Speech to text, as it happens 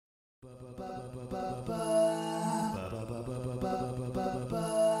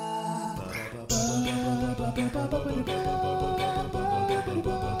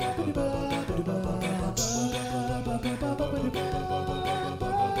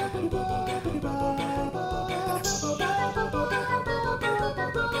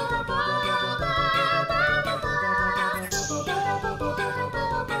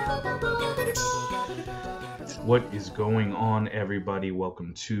What is going on, everybody?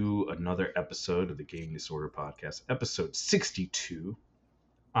 Welcome to another episode of the Game Disorder Podcast, episode 62.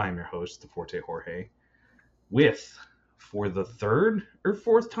 I'm your host, the Forte Jorge, with, for the third or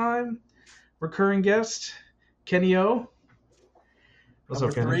fourth time, recurring guest, Kenny O. What's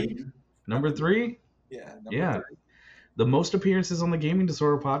up, Kenny? Number three? Yeah, three. The most appearances on the Gaming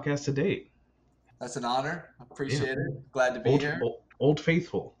Disorder Podcast to date. That's an honor. Appreciate it. Glad to be here. Old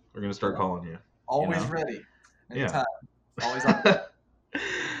Faithful, we're going to start calling you. Always ready. Anytime. Yeah. Always on deck.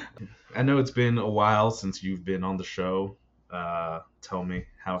 I know it's been a while since you've been on the show. Tell me,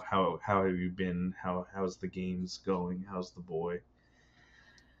 how have you been? How's the games going? How's the boy?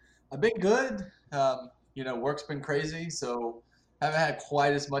 I've been good. Work's been crazy, so haven't had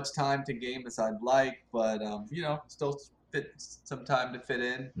quite as much time to game as I'd like, but still fit some time to fit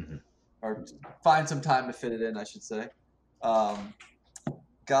in, or find some time to fit it in, I should say.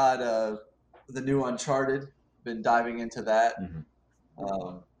 Got the new Uncharted. Been diving into that.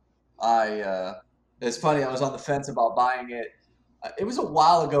 It's funny, I was on the fence about buying it. It was a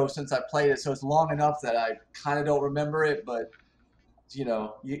while ago since I played it, so it's long enough that I kind of don't remember it, but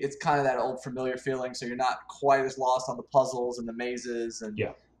it's kind of that old familiar feeling, so you're not quite as lost on the puzzles and the mazes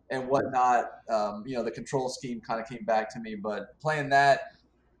and whatnot. The control scheme kind of came back to me, but playing that,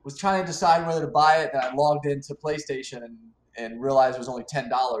 was trying to decide whether to buy it, and I logged into PlayStation and realized it was only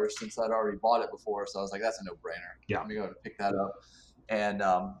 $10 since I'd already bought it before. So I was like, that's a no-brainer. Yeah. Let me go and pick that up. And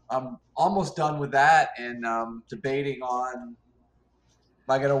I'm almost done with that, and debating on, am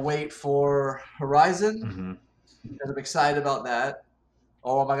I going to wait for Horizon? Because I'm excited about that.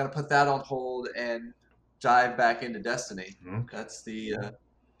 Or am I going to put that on hold and dive back into Destiny? Okay. That's the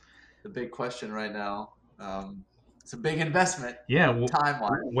big question right now. It's a big investment,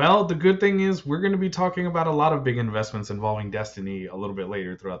 time-wise. Well, the good thing is we're going to be talking about a lot of big investments involving Destiny a little bit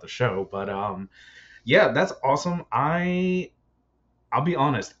later throughout the show. But that's awesome. I'll be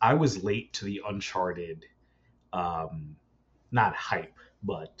honest, I was late to the Uncharted, not hype,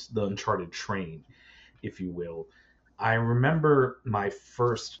 but the Uncharted train, if you will. I remember I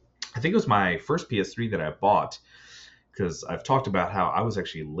think it was my first PS3 that I bought, because I've talked about how I was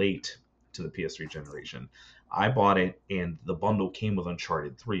actually late to the PS3 generation. I bought it, and the bundle came with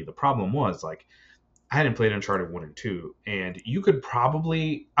Uncharted 3. The problem was, I hadn't played Uncharted 1 and 2, and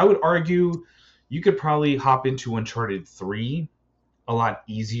I would argue, you could probably hop into Uncharted 3 a lot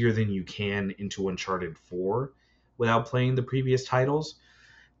easier than you can into Uncharted 4 without playing the previous titles.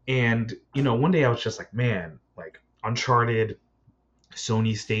 And, one day I was just like, man, Uncharted,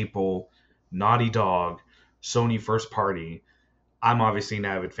 Sony staple, Naughty Dog, Sony first party. I'm obviously an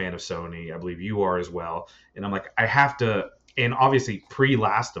avid fan of Sony. I believe you are as well. And I'm like, I have to, and obviously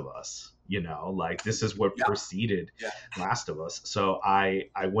pre-Last of Us, this is what preceded Last of Us. So I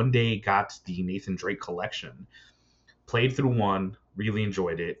one day got the Nathan Drake collection, played through 1, really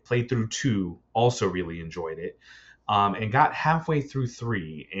enjoyed it, played through 2, also really enjoyed it, and got halfway through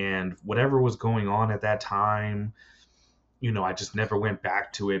 3, and whatever was going on at that time, I just never went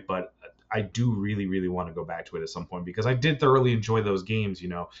back to it, but I do really, really want to go back to it at some point, because I did thoroughly enjoy those games.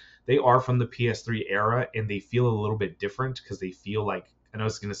 They are from the PS3 era, and they feel a little bit different, because they feel like, I know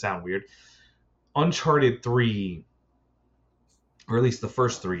it's going to sound weird, Uncharted 3, or at least the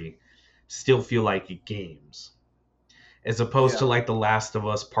first 3, still feel like games, as opposed to The Last of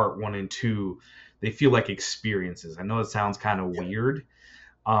Us Part 1 and 2. They feel like experiences. I know it sounds kind of weird,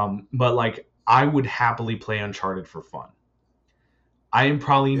 but I would happily play Uncharted for fun. I am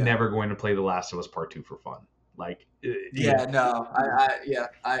probably never going to play The Last of Us Part 2 for fun. I'm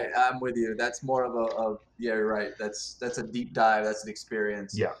with you. That's more of you're right. That's a deep dive. That's an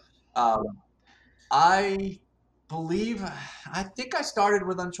experience. Yeah. I think I started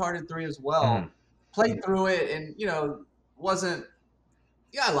with Uncharted 3 as well. Played through it, and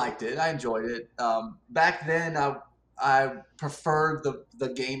I liked it. I enjoyed it. Back then, I preferred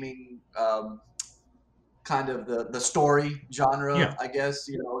the gaming kind of the story genre, I guess,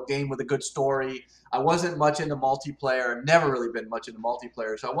 a game with a good story. I wasn't much into multiplayer, never really been much into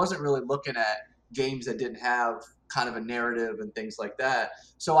multiplayer, so I wasn't really looking at games that didn't have kind of a narrative and things like that.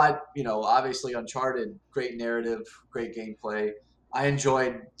 So obviously Uncharted, great narrative, great gameplay. I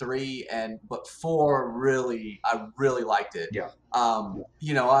enjoyed 3 but 4 I really liked it. Yeah. I'm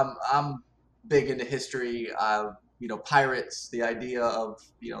big into history. Pirates. The idea of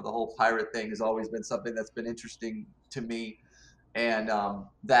the whole pirate thing has always been something that's been interesting to me, and um,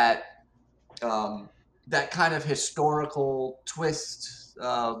 that kind of historical twist,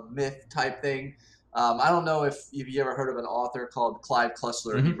 myth type thing. I don't know if you ever heard of an author called Clive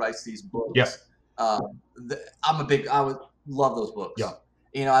Cussler, and he Hmm. writes these Yeah. books. I would love those Yeah. books.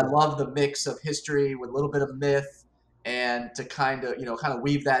 I love the mix of history with a little bit of myth, and to kind of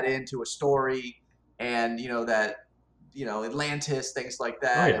weave that into a story, and Atlantis, things like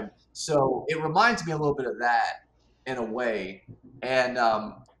Oh that. yeah. And so it reminds me a little bit of that in a way. And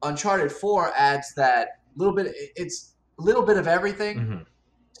Uncharted 4 adds that little bit. It's a little bit of everything, Hmm.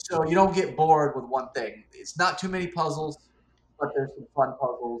 so you don't get bored with one thing. It's not too many puzzles, but there's some fun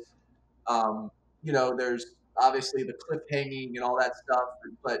puzzles. There's obviously the cliff hanging and all that stuff,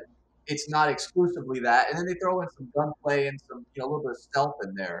 but it's not exclusively that. And then they throw in some gunplay and some, a little bit of stealth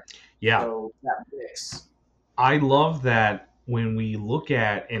in there. Yeah. So that mix. I love that when we look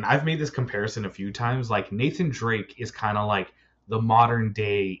at, and I've made this comparison a few times, like Nathan Drake is kind of like the modern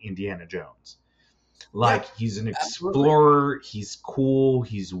day Indiana Jones. Yeah, Like he's an absolutely. explorer, he's cool,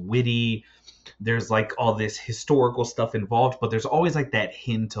 he's witty. There's like all this historical stuff involved, but there's always like that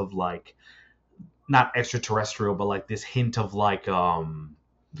hint of like not extraterrestrial, but like this hint of like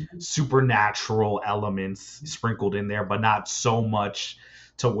supernatural elements sprinkled in there, but not so much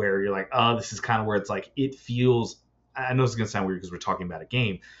to where you're like, oh, this is kind of where it's like it feels. I know it's gonna sound weird because we're talking about a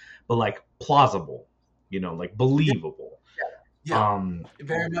game, but like plausible, like Yeah, believable. yeah, Um,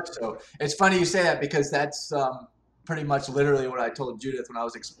 very much so. It's funny you say that because that's pretty much literally what I told Judith when I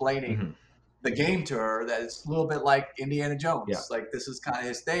was explaining mhm, the game to her, that it's a little bit like Indiana yeah, Jones. Like this is kind of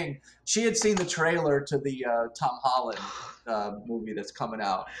his thing. She had seen the trailer to the Tom Holland movie that's coming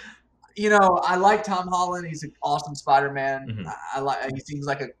out. I like Tom Holland. He's an awesome Spider-Man. mhm. I like. He seems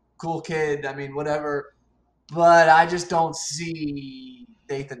like a cool kid. I mean, whatever. But I just don't see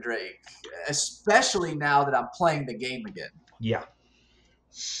Nathan Drake, especially now that I'm playing the game again. Yeah.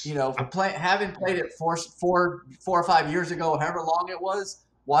 Having played it four or 5 years ago, however long it was,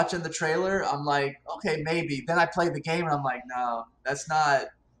 watching the trailer, I'm like, okay, maybe. Then I played the game and I'm like, no, that's not.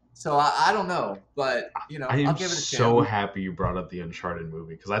 So I don't know, but I am I'll give it a chance. so happy you brought up the Uncharted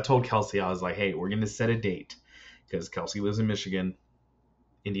movie because I told Kelsey, I was like, hey, we're going to set a date because Kelsey lives in Michigan,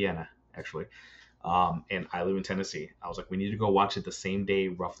 Indiana, actually. And I live in Tennessee. I was like, we need to go watch it the same day,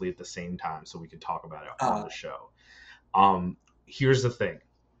 roughly at the same time, so we can talk about it on Uh, the show. Here's the thing.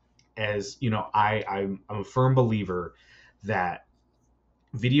 As you know, I'm a firm believer that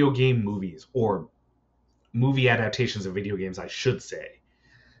video game movies or movie adaptations of video games, I should say,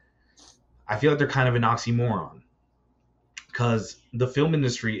 I feel like they're kind of an oxymoron because the film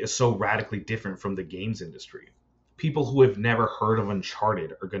industry is so radically different from the games industry. People who have never heard of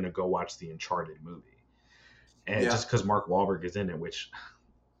Uncharted are going to go watch the Uncharted movie. And yeah, just because Mark Wahlberg is in it, which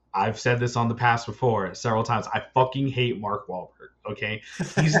I've said this on the past before several times, I fucking hate Mark Wahlberg, okay?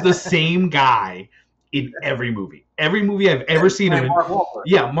 He's the same guy in every movie. Every movie I've ever seen him in. Mark Wahlberg.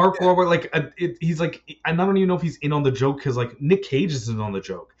 Yeah, Mark Yeah, Wahlberg, like, he's like, I don't even know if he's in on the joke because, like, Nick Cage is in on the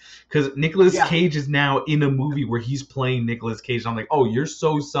joke. Because Nicolas yeah, Cage is now in a movie where he's playing Nicolas Cage. And I'm like, oh, you're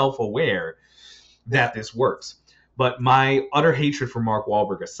so self aware yeah, that this works. But my utter hatred for Mark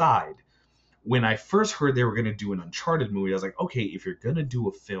Wahlberg aside, when I first heard they were going to do an Uncharted movie, I was like, okay, if you're going to do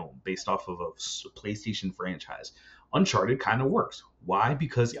a film based off of a PlayStation franchise, Uncharted kind of works. Why?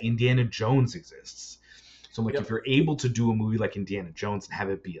 Because yep, Indiana Jones exists. So I'm like, if yep, you're able to do a movie like Indiana Jones and have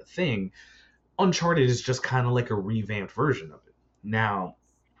it be a thing, Uncharted is just kind of like a revamped version of it. Now,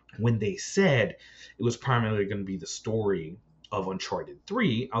 when they said it was primarily going to be the story of Uncharted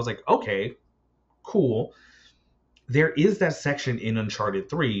 3, I was like, okay, cool. There is that section in Uncharted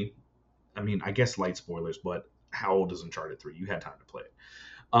 3. I mean, I guess light spoilers, but how old is Uncharted 3? You had time to play it.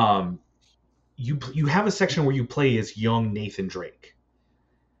 Um, you have a section where you play as young Nathan Drake.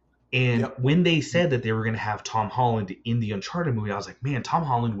 And yep. when they said that they were going to have Tom Holland in the Uncharted movie, I was like, man, Tom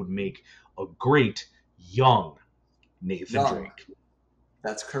Holland would make a great young Nathan Young. Drake.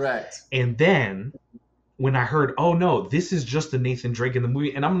 That's correct. And then when I heard, oh no, this is just the Nathan Drake in the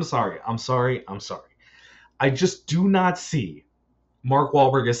movie, and I'm sorry. I just do not see Mark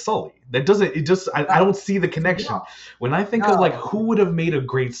Wahlberg as Sully. That doesn't. It just. I No, don't see the connection. no, When I think of like no. who would have made a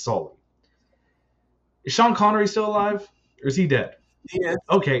great Sully, is Sean Connery still alive or is he dead? He is.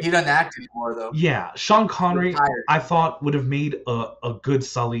 Okay, He doesn't act anymore though. yeah, Sean He's Connery retired. I thought would have made a good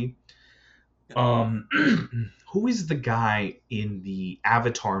Sully. Um, who is the guy in the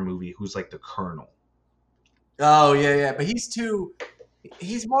Avatar movie who's like the Colonel? Oh yeah, yeah. But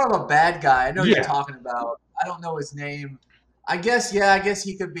he's more of a bad guy. I know who you're Yeah, talking about. I don't know his name. I guess, yeah, I guess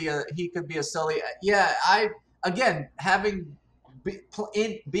he could be a Sully. Yeah, I again having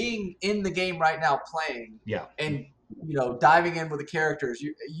being in the game right now playing Yeah. and diving in with the characters.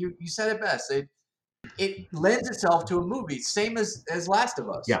 You said it best. It lends itself to a movie, same as Last of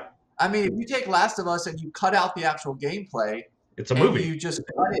Us. Yeah. I mean, if you take Last of Us and you cut out the actual gameplay It's a and movie. you just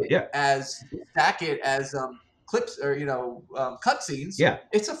cut it Yeah. stack it as clips or cutscenes, Yeah.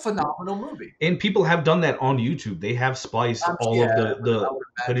 it's a phenomenal movie. And people have done that on YouTube. They have spliced all Yeah, of I the would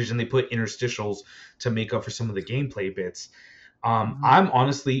footage and they put interstitials to make up for some of the gameplay bits. Mhm. I'm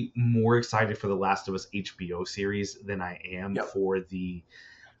honestly more excited for the Last of Us HBO series than I am Yep. for the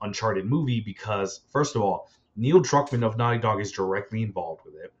Uncharted movie because, first of all, Neil Druckmann of Naughty Dog is directly involved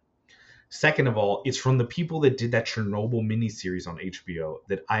with it. Second of all, it's from the people that did that Chernobyl miniseries on HBO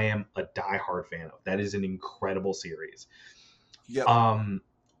that I am a diehard fan of. That is an incredible series. Yep.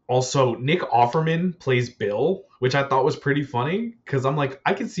 Also, Nick Offerman plays Bill, which I thought was pretty funny because I'm like,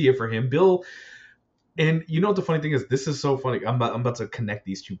 I can see it for him. Bill, and you know what the funny thing is? This is so funny. I'm about to connect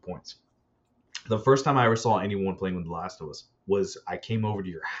these 2 points. The first time I ever saw anyone playing with The Last of Us was I came over to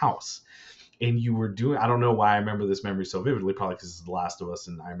your house and you were doing, I don't know why I remember this memory so vividly, probably because it's The Last of Us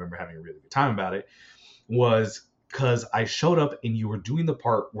and I remember having a really good time about it, was because I showed up and you were doing the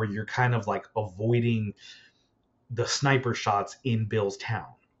part where you're kind of like avoiding the sniper shots in Bill's town.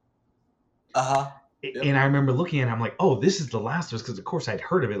 Uh-huh. Yep. And I remember looking at it, I'm like, oh, this is The Last of Us, because of course I'd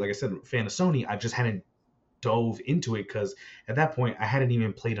heard of it. Like I said, fan of Sony, I just hadn't dove into it because at that point I hadn't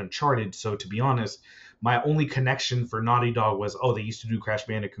even played Uncharted. So to be honest, my only connection for Naughty Dog was, oh, they used to do Crash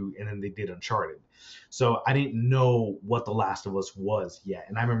Bandicoot and then they did Uncharted. So I didn't know what The Last of Us was yet.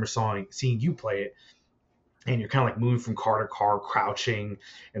 And I remember seeing you play it and you're kind of like moving from car to car, crouching,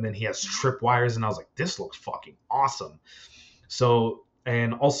 and then he has tripwires, and I was like, this looks fucking awesome. So,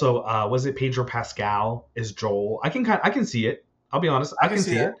 and also, was it Pedro Pascal as Joel? I can see it. I'll be honest, I can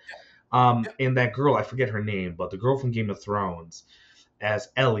see it. Yep. And that girl, I forget her name, but the girl from Game of Thrones as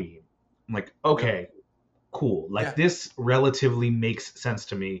Ellie. I'm like, okay, cool. Like this relatively makes sense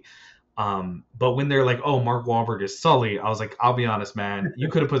to me. But when they're like, oh, Mark Wahlberg is Sully, I was like, I'll be honest, man, you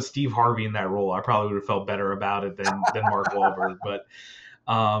could have put Steve Harvey in that role. I probably would have felt better about it than Mark Wahlberg. But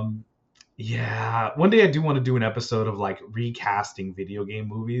yeah, one day I do want to do an episode of like recasting video game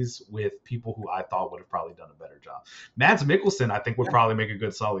movies with people who I thought would have probably done a better job. Mads Mikkelsen, I think, would probably make a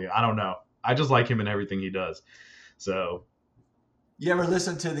good Sully. I don't know. I just like him in everything he does. So, you ever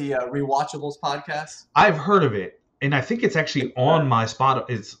listen to the Rewatchables podcast? I've heard of it, and I think it's actually on my Spotify.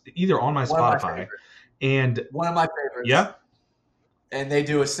 It's either on my Spotify and one of my favorites. Yeah. And they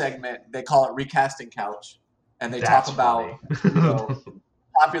do a segment. They call it Recasting Couch, and they talk about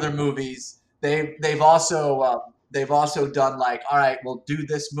popular movies. They've also done like, all right, we'll do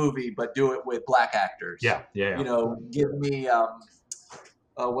this movie, but do it with black actors. Yeah. Give me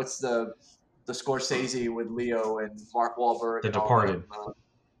what's the Scorsese with Leo and Mark Wahlberg. The Departed.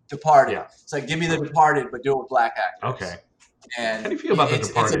 Departed. Yeah. It's like, give me The Departed, but do it with black actors. Okay. And how do you feel about The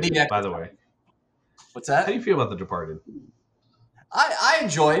Departed, by the way? What's that? How do you feel about The Departed? I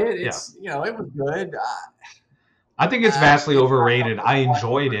enjoy it. It's it was good. I think it's vastly overrated. I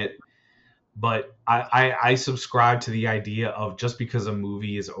enjoyed it, but I subscribe to the idea of just because a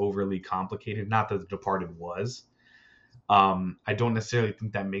movie is overly complicated, not that The Departed was, I don't necessarily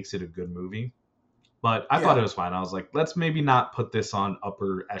think that makes it a good movie. But I thought it was fine. I was like, let's maybe not put this on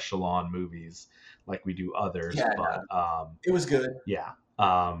upper echelon movies like we do others. Yeah, but it was good. Yeah.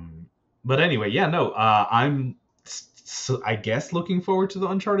 But anyway, I'm I guess looking forward to the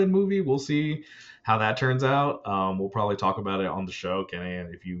Uncharted movie. We'll see how that turns out. We'll probably talk about it on the show, Kenny.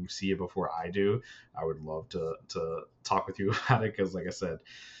 And if you see it before I do, I would love to talk with you about it because, like I said,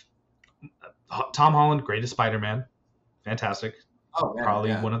 Tom Holland, greatest Spider-Man, fantastic. Oh, man,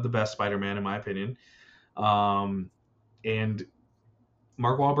 probably one of the best Spider-Man in my opinion. And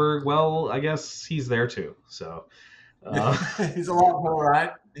Mark Wahlberg, well, I guess he's there too. So he's a lot more,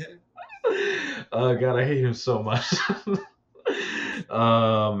 right? Oh God, I hate him so much.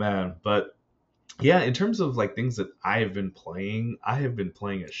 Oh man, but yeah, in terms of like things that I have been playing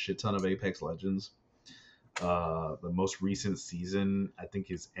a shit ton of Apex Legends. The most recent season I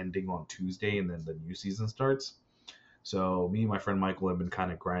think is ending on Tuesday, and then the new season starts. So me and my friend Michael have been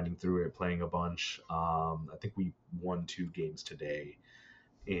kind of grinding through it, playing a bunch. I think we won 2 games today,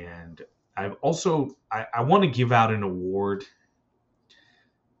 and I've also I want to give out an award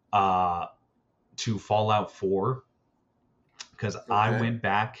to Fallout 4 because I went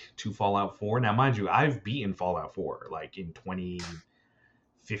back to Fallout 4. Now, mind you, I've beaten Fallout 4 like in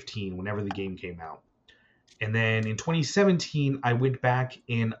 2015, whenever the game came out. And then in 2017, I went back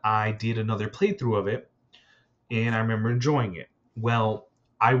and I did another playthrough of it. and I remember enjoying it. Well,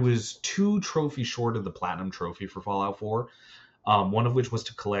 I was 2 trophies short of the platinum trophy for Fallout 4. One of which was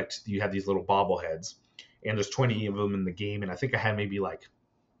to collect. You have these little bobbleheads, and there's 20 of them in the game, and I think I had maybe like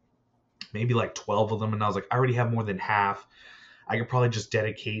 12 of them, and I was like, I already have more than half. I could probably just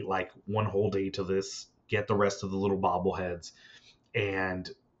dedicate like one whole day to this, get the rest of the little bobbleheads, and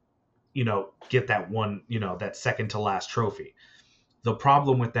get that one, that second to last trophy. The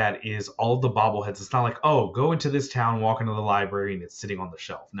problem with that is all of the bobbleheads, it's not like, oh, go into this town, walk into the library, and it's sitting on the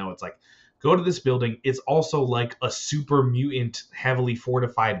shelf. No, it's like, go to this building. It's also like a super mutant, heavily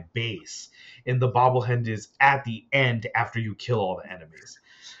fortified base. And the bobblehead is at the end after you kill all the enemies.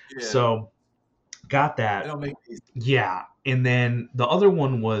 Yeah. So, got that. They don't make these. Yeah. And then the other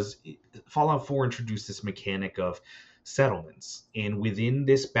one was Fallout 4 introduced this mechanic of settlements. And within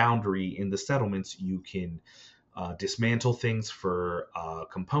this boundary in the settlements, you can dismantle things for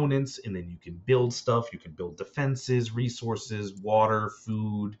components, and then you can build stuff. You can build defenses, resources, water,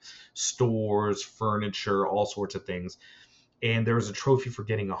 food, stores, furniture, all sorts of things. And there was a trophy for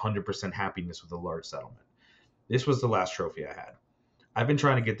getting 100% happiness with a large settlement. This was the last trophy I had. I've been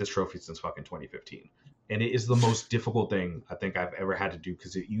trying to get this trophy since fucking 2015. And it is the most difficult thing I think I've ever had to do,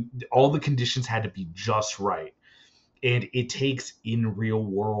 because all the conditions had to be just right. And it takes in real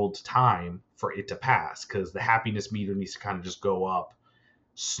world time for it to pass, because the happiness meter needs to kind of just go up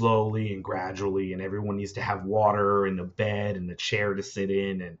slowly and gradually, and everyone needs to have water and a bed and a chair to sit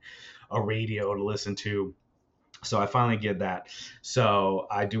in and a radio to listen to. So I finally get that. So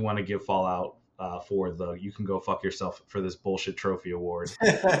I do want to give Fallout for the you can go fuck yourself for this bullshit trophy award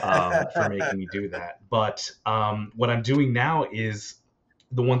for making me do that. But what I'm doing now is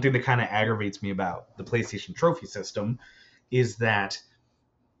the one thing that kind of aggravates me about the PlayStation trophy system is that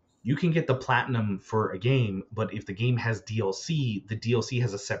you can get the platinum for a game, but if the game has DLC, the DLC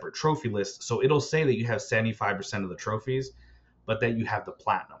has a separate trophy list. So it'll say that you have 75% of the trophies, but that you have the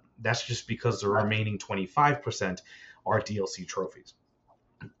platinum. That's just because the remaining 25% are DLC trophies.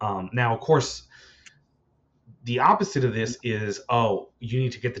 Now, of course, the opposite of this is, oh, you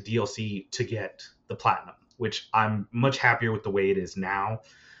need to get the DLC to get the platinum, which I'm much happier with the way it is now,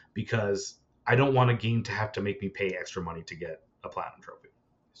 because I don't want a game to have to make me pay extra money to get a platinum trophy.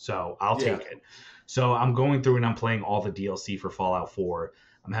 So I'll take it. So I'm going through and I'm playing all the DLC for Fallout 4.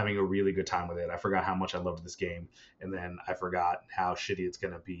 I'm having a really good time with it. I forgot how much I loved this game, and then I forgot how shitty it's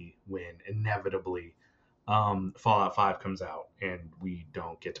going to be when inevitably Fallout 5 comes out and we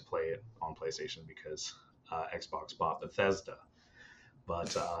don't get to play it on PlayStation because Xbox bought Bethesda.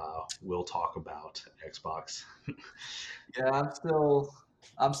 But we'll talk about Xbox. Yeah,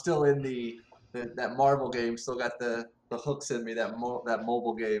 I'm still in that Marvel game. Still got the hooks in me. That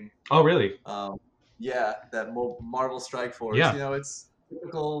mobile game. Oh, really? Yeah, that Marvel Strike Force. Yeah. It's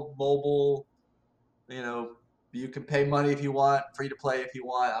typical mobile. You can pay money if you want, free to play if you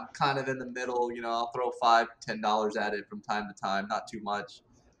want. I'm kind of in the middle. I'll throw $5-10 at it from time to time, not too much,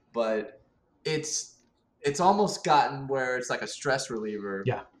 but it's almost gotten where it's like a stress reliever.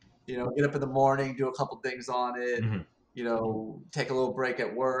 Yeah. Get up in the morning, do a couple things on it. Mm-hmm. Take a little break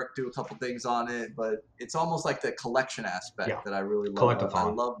at work, do a couple things on it. But it's almost like the collection aspect that I really love. Collectathon. I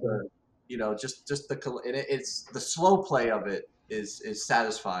love the, just it's the slow play of it is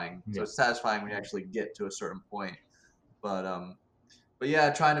satisfying. Yeah. So it's satisfying when you actually get to a certain point. But yeah,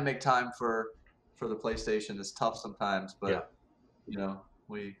 trying to make time for the PlayStation is tough sometimes. But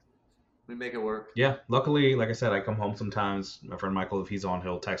we make it work. Yeah, luckily, like I said, I come home sometimes. My friend Michael, if he's on,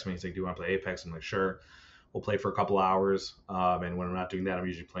 he'll text me. He's like, "Do you want to play Apex?" I'm like, "Sure." We'll play for a couple hours. And when I'm not doing that, I'm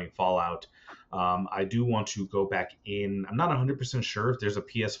usually playing Fallout. I do want to go back in. I'm not 100% sure if there's a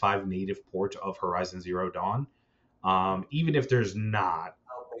PS5 native port of Horizon Zero Dawn. Even if there's not,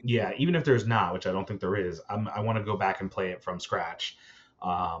 even if there's not, which I don't think there is, I want to go back and play it from scratch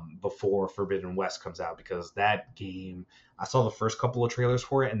before Forbidden West comes out, because that game, I saw the first couple of trailers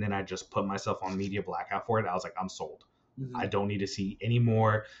for it, and then I just put myself on media blackout for it. I was like, I'm sold. Mm-hmm. I don't need to see any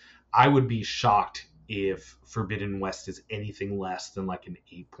more. I would be shocked if Forbidden West is anything less than like an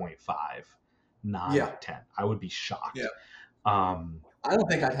 8.5, 9, 10. I would be shocked. Yeah. I don't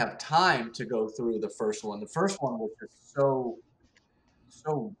think I'd have time to go through the first one. The first one was just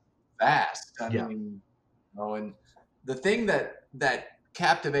so vast. I mean, and the thing that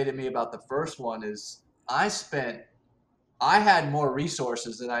captivated me about the first one is I had more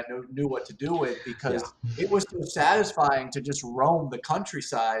resources than I knew what to do with, because it was so satisfying to just roam the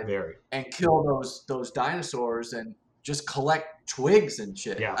countryside and kill those dinosaurs and just collect twigs and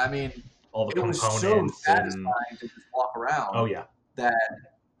shit. Yeah. I mean, all the it was so satisfying to just walk around. Oh yeah. That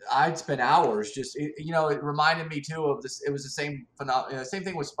I'd spend hours just, it reminded me too of this. It was the same phenomenon, same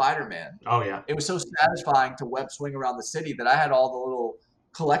thing with Spider-Man. Oh yeah, It was so satisfying to web swing around the city that I had all the little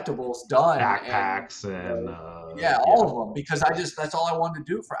collectibles done, and backpacks and yeah, all yeah, of them, because that's all I wanted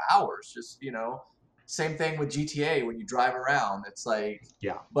to do for hours. Just, same thing with GTA when you drive around. It's like,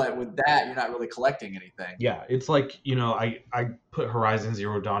 yeah. but with that, you're not really collecting anything. Yeah, it's like, I put Horizon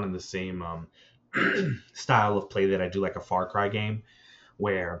Zero Dawn in the same style of play that I do like a Far Cry game,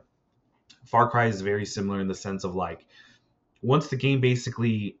 where Far Cry is very similar in the sense of like, once the game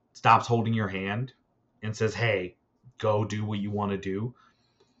basically stops holding your hand and says, hey, go do what you want to do,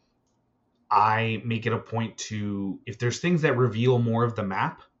 I make it a point to, if there's things that reveal more of the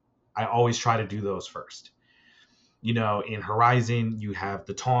map, I always try to do those first. In Horizon, you have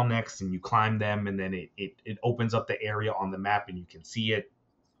the tall necks and you climb them, and then it opens up the area on the map and you can see it.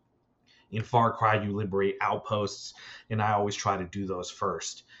 In Far Cry, you liberate outposts, and I always try to do those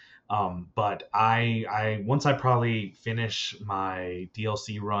first. But I once I probably finish my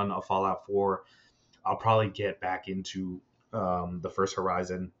DLC run of Fallout 4, I'll probably get back into the first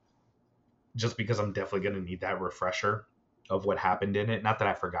Horizon, just because I'm definitely going to need that refresher of what happened in it. Not that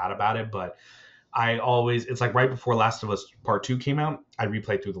I forgot about it, but it's like right before Last of Us Part 2 came out, I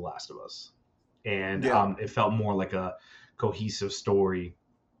replayed through The Last of Us. And Yeah. it felt more like a cohesive story.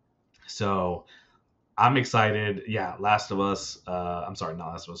 So I'm excited. Yeah, Last of Us. I'm sorry,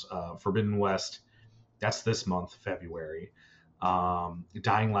 not Last of Us. Forbidden West. That's this month, February.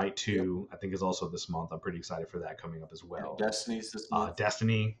 Dying Light Yep. 2, I think, is also this month. I'm pretty excited for that coming up as Yeah, well. Destiny's this month.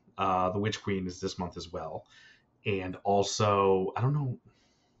 Destiny, The Witch Queen is this month as well. And also, I don't know.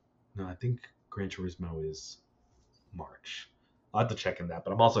 No, I think Gran Turismo is March. I'll have to check in that,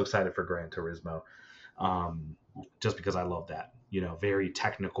 but I'm also excited for Gran Turismo, just because I love that, very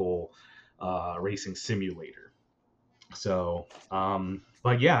technical racing simulator. So,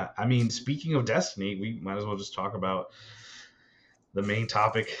 but yeah, I mean, speaking of Destiny, we might as well just talk about the main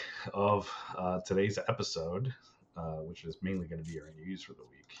topic of today's episode, which is mainly going to be our news for the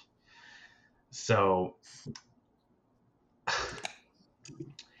week. So,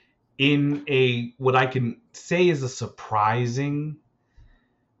 in what I can say is a surprising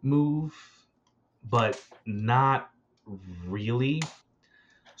move, but not really.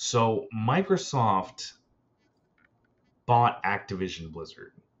 So Microsoft bought Activision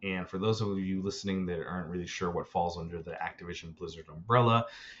Blizzard. And for those of you listening that aren't really sure what falls under the Activision Blizzard umbrella,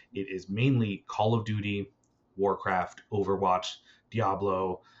 it is mainly Call of Duty, Warcraft, Overwatch,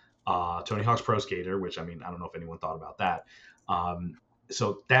 Diablo, Tony Hawk's Pro Skater, which, I mean, I don't know if anyone thought about that.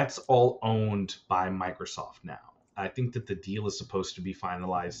 So that's all owned by Microsoft now. I think that the deal is supposed to be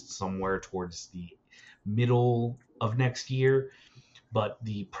finalized somewhere towards the middle of next year. But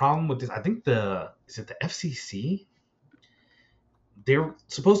the problem with this, I think is it the FCC? They're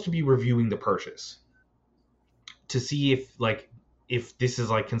supposed to be reviewing the purchase to see if this is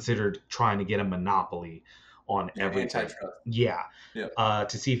like considered trying to get a monopoly on everything. Antitrust. Yeah. Yeah.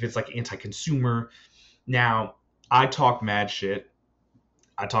 To see if it's like anti-consumer. Now, I talk mad shit.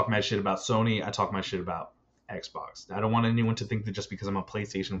 I talk mad shit about Sony. I talk mad shit about Xbox. I don't want anyone to think that just because I'm a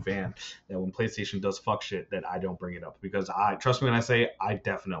PlayStation fan, that when PlayStation does fuck shit, that I don't bring it up, because trust me when I say I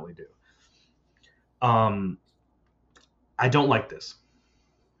definitely do. I don't like this.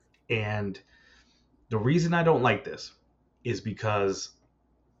 And the reason I don't like this is because,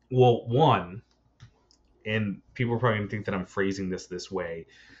 well, one, and people probably even think that I'm phrasing this way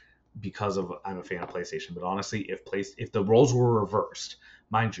because of I'm a fan of PlayStation, but honestly, if the roles were reversed,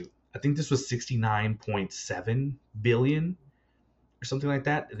 mind you, I think this was 69.7 billion or something like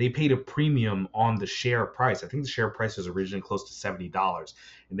that. They paid a premium on the share price. I think the share price was originally close to $70,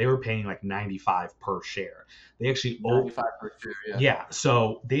 and they were paying like 95 per share. They actually 95 per share. Yeah. Yeah,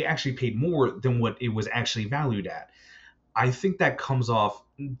 so they actually paid more than what it was actually valued at. I think that comes off,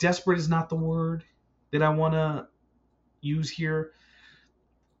 desperate is not the word that I want to use here,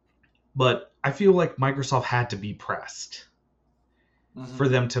 but I feel like Microsoft had to be pressed for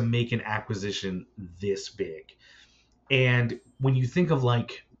them to make an acquisition this big. And when you think of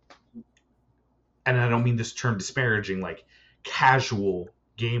like, and I don't mean this term disparaging, like casual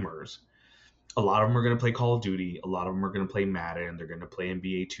gamers, a lot of them are going to play Call of Duty. A lot of them are going to play Madden. They're going to play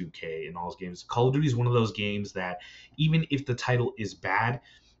NBA 2K and all those games. Call of Duty is one of those games that even if the title is bad,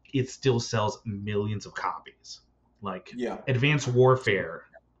 it still sells millions of copies. Like Advanced Warfare,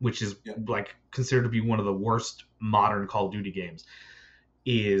 which is like considered to be one of the worst modern Call of Duty games,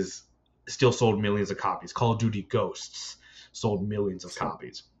 is still sold millions of copies. Call of Duty Ghosts sold millions of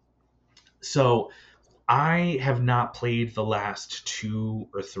copies. So I have not played the last 2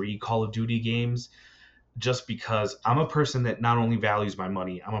 or 3 Call of Duty games. just because I'm a person that not only values my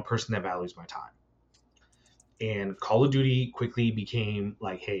money, I'm a person that values my time. And Call of Duty quickly became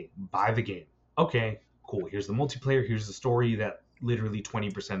like, hey, buy the game. Okay, cool. Here's the multiplayer. Here's the story that literally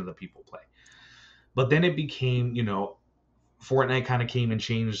 20% of the people play. But then it became, Fortnite kind of came and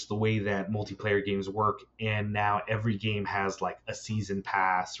changed the way that multiplayer games work. And now every game has like a season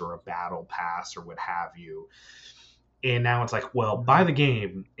pass or a battle pass or what have you. And now it's like, well, buy the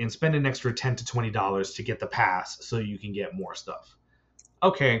game and spend an extra $10 to $20 to get the pass so you can get more stuff.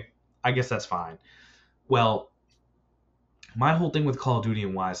 Okay, I guess that's fine. Well, my whole thing with Call of Duty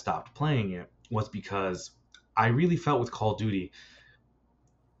and why I stopped playing it was because I really felt with Call of Duty,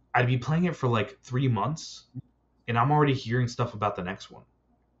 I'd be playing it for like 3 months and I'm already hearing stuff about the next one.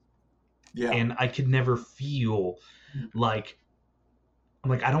 Yeah. And I could never feel like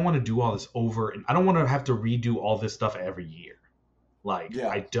I don't want to do all this over, and I don't want to have to redo all this stuff every year. Like, Yeah.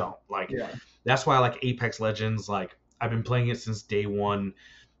 I don't. Like, Yeah. that's why I like Apex Legends. Like, I've been playing it since day one,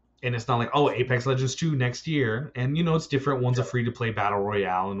 and it's not like, oh, Apex Legends 2 next year. And, it's different. One's a free-to-play battle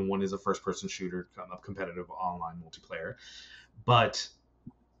royale, and one is a first-person shooter, kind of competitive online multiplayer. But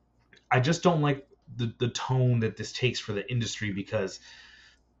I just don't like the tone that this takes for the industry, because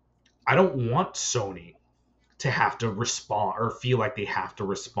I don't want Sony to have to respond or feel like they have to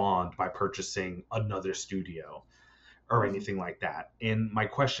respond by purchasing another studio or anything like that. And my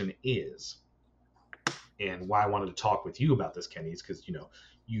question is, and why I wanted to talk with you about this, Kenny, is because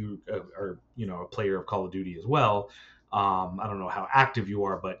you are a player of Call of Duty as well. I don't know how active you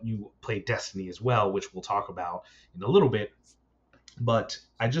are, but you play Destiny as well, which we'll talk about in a little bit. But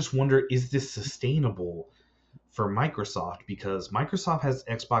I just wonder, is this sustainable for Microsoft? Because Microsoft has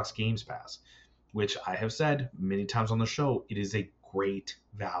Xbox Games Pass, which I have said many times on the show, it is a great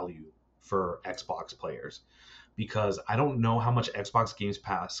value for Xbox players, because I don't know how much Xbox Games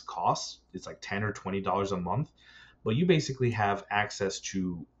Pass costs. It's like $10 or $20 a month, but you basically have access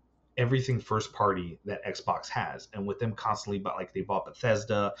to everything first party that Xbox has. And with them constantly, but like they bought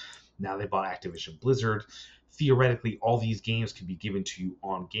Bethesda, now they bought Activision Blizzard. Theoretically, all these games could be given to you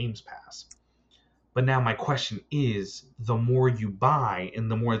on Games Pass. But now my question is, the more you buy and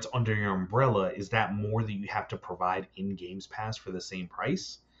the more it's under your umbrella, is that more that you have to provide in Games Pass for the same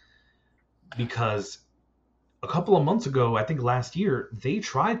price? Because a couple of months ago, I think last year, they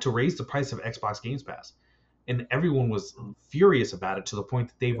tried to raise the price of Xbox Games Pass. And everyone was furious about it to the point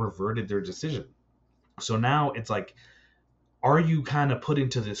that they reverted their decision. So now it's like, are you kind of put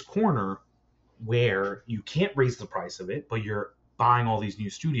into this corner where you can't raise the price of it, but you're buying all these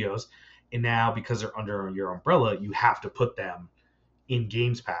new studios, and now because they're under your umbrella, you have to put them in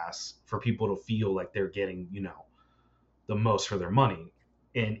Games Pass for people to feel like they're getting, the most for their money?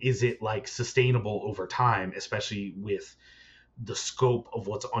 And is it like sustainable over time, especially with the scope of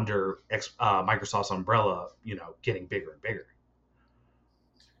what's under Microsoft's umbrella, getting bigger and bigger?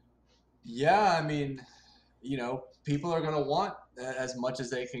 Yeah, I mean, people are going to want as much as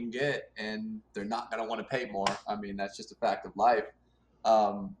they can get, and they're not going to want to pay more. I mean, that's just a fact of life.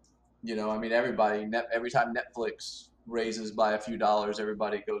 Um, I mean, every time Netflix raises by a few dollars,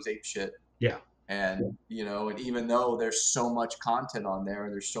 everybody goes ape shit. Yeah. And, and even though there's so much content on there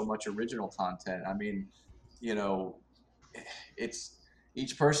and there's so much original content, I mean, you know, it's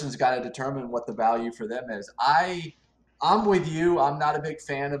each person's got to determine what the value for them is. I'm with you. I'm not a big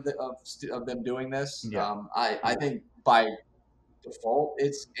fan of them doing this. Yeah. I think by default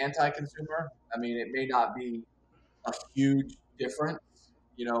it's anti-consumer. I mean, it may not be a huge difference,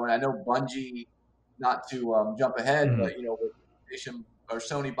 and I know Bungie, not to jump ahead, Mhm. but with PlayStation or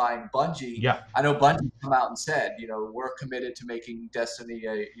Sony buying Bungie, Yeah. I know Bungie come out and said, we're committed to making Destiny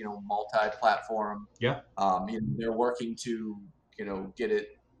a multi-platform. Yeah. They're working to get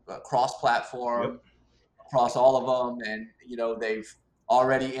it cross-platform Yep. across all of them, and they've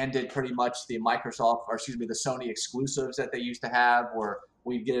already ended pretty much the the Sony exclusives that they used to have, where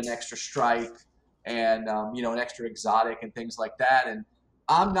we'd get an extra strike and an extra exotic and things like that. And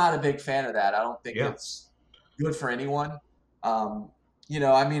I'm not a big fan of that. I don't think Yeah. it's good for anyone.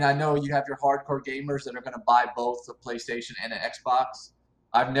 I mean, I know you have your hardcore gamers that are going to buy both a PlayStation and an Xbox.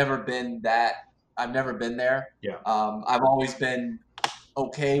 I've never been that. I've never been there. Yeah. I've always been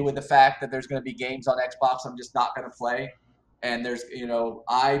okay with the fact that there's going to be games on Xbox I'm just not going to play. And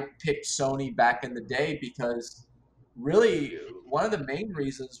I picked Sony back in the day because really one of the main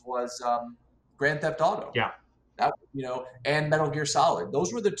reasons was Grand Theft Auto. Yeah. That and Metal Gear Solid.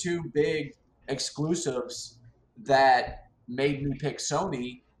 Those were the two big exclusives that made me pick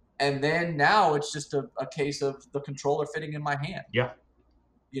Sony. And then now it's just a case of the controller fitting in my hand. Yeah.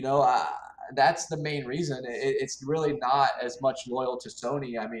 That's the main reason. It's really not as much loyal to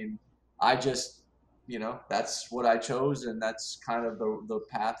Sony. I mean, I just, that's what I chose, and that's kind of the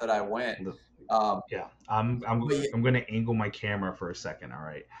path that I went. Um, Yeah, I'm but yeah, I'm going to angle my camera for a second. All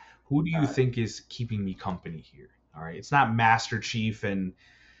right, who do you uh, think is keeping me company here? All right, it's not Master Chief and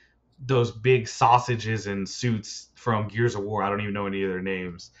those big sausages and suits from Gears of War. I don't even know any of their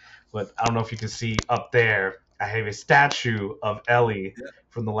names, but I don't know if you can see up there. I have a statue of Ellie yeah,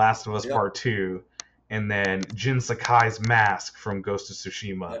 from The Last of Us yep, Part Two, and then Jin Sakai's mask from Ghost of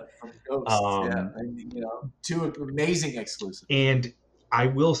Tsushima. yeah, from Ghosts, yeah, Um, and two amazing exclusives. and I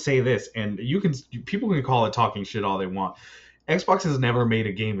will say this, and people can call it talking shit all they want. Xbox has never made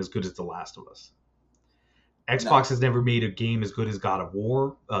a game as good as The Last of Us. No, Xbox has never made a game as good as God of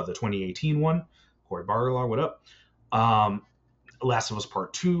War, the 2018 one. Corey Barlow, what up? Last of Us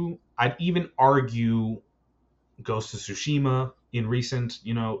Part 2. I'd even argue Ghost of Tsushima in recent,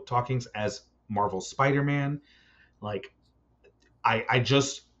 talkings as Marvel's Spider-Man. Like, I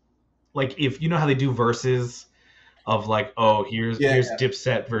just, like, if you know how they do verses of like, oh, yeah, here's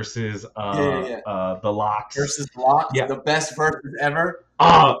Dipset versus yeah. the Locks. Versus Locks, Yeah. the best versus ever.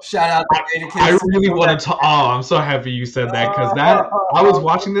 Uh, Shout out I, to Jada I Kiss. really want to talk. Oh, I'm so happy you said that because I was I'm so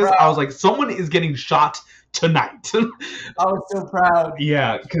watching this. I proud. was like, someone is getting shot tonight. I was so proud.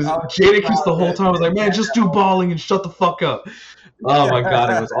 Yeah, because I was so Jadakiss the proud whole time was like, that man, just do balling and shut the fuck up. Oh my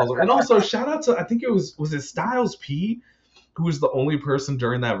god, it yeah. was awesome. And also, shout out to, I think was it Styles P, who was the only person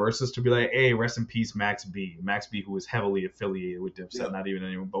during that versus to be like, hey, rest in peace, Max B. Max B, who was heavily affiliated with Dipset, Yep. not even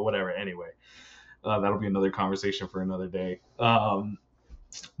anyone, but whatever. Anyway, that'll be another conversation for another day.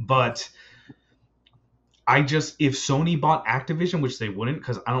 But if Sony bought Activision, which they wouldn't,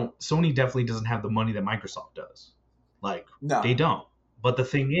 because Sony definitely doesn't have the money that Microsoft does. Like, No. they don't. But the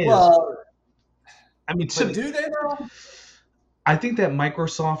thing is, Well, I mean, but do they though? I think that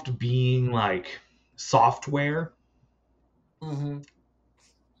Microsoft being like software Mm-hmm.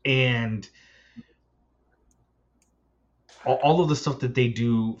 and all of the stuff that they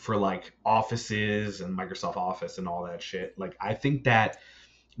do for like offices and Microsoft Office and all that shit, like I think that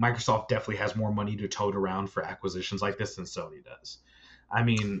Microsoft definitely has more money to tote around for acquisitions like this than Sony does. I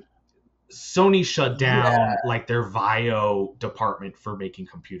mean, Sony shut Yeah. down like their VIO department for making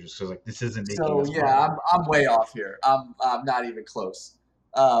computers because like this isn't making So us yeah, money. I'm way off here. I'm not even close.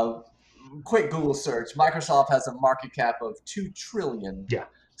 Uh, quick Google search. Microsoft has a market cap of 2 trillion. Yeah,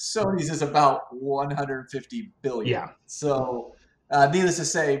 Sony's is about 150 billion. yeah. So, needless to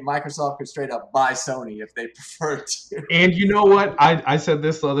say, Microsoft could straight up buy Sony if they preferred to. And you know what? I said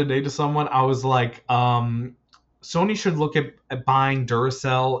this the other day to someone. I was like, Sony should look at buying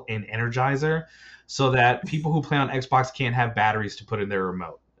Duracell and Energizer so that people who play on Xbox can't have batteries to put in their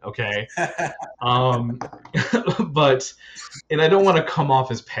remote. Okay. Um, but, and I don't want to come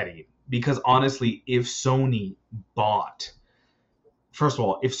off as petty because honestly, if Sony bought, first of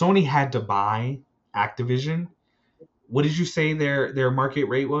all, if Sony had to buy Activision, what did you say their market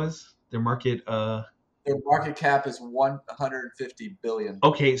rate was? Their market, Their market cap is 150 billion.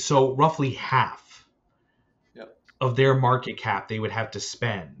 okay, so roughly half Yep. of their market cap they would have to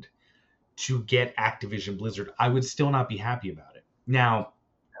spend to get Activision Blizzard. I would still not be happy about it. Now,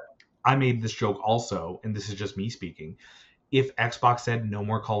 I made this joke also, and this is just me speaking. If Xbox said no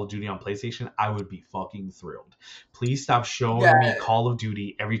more Call of Duty on PlayStation, I would be fucking thrilled. Please stop showing me Yeah. Call of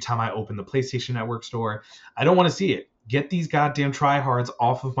Duty every time I open the PlayStation Network store. I don't want to see it. Get these goddamn tryhards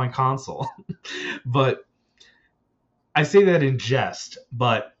off of my console. But I say that in jest,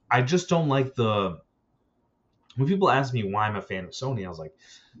 but I just don't like when people ask me why I'm a fan of Sony, I was like,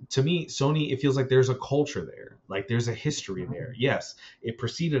 to me, Sony, it feels like there's a culture there. Like there's a history there. Yes, it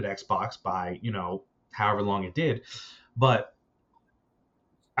preceded Xbox by, however long it did. But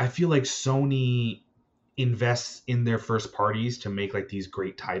I feel like Sony invests in their first parties to make like these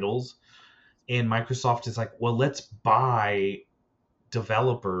great titles. And Microsoft is like, well, let's buy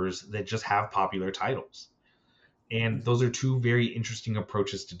developers that just have popular titles. And those are two very interesting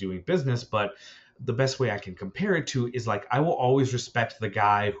approaches to doing business. But the best way I can compare it to is like, I will always respect the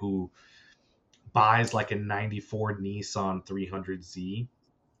guy who buys like a 94 Nissan 300Z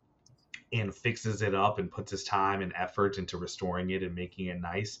and fixes it up and puts his time and effort into restoring it and making it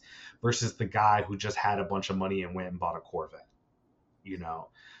nice versus the guy who just had a bunch of money and went and bought a Corvette.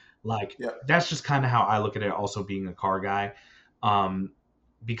 Like Yep. that's just kind of how I look at it, also being a car guy.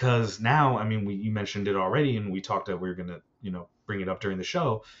 Because now, I mean, you mentioned it already, and we talked that we are gonna, bring it up during the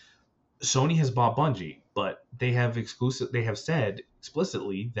show. Sony has bought Bungie, but they have said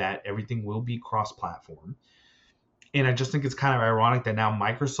explicitly that everything will be cross-platform. And I just think it's kind of ironic that now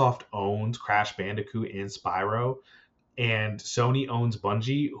Microsoft owns Crash Bandicoot and Spyro, and Sony owns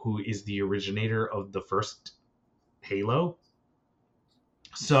Bungie, who is the originator of the first Halo.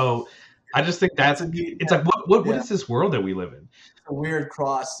 So I just think It's a neat, it's like what yeah, is this world that we live in? a weird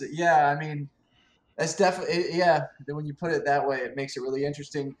cross. Yeah, I mean, that's definitely, yeah. When you put it that way, it makes it really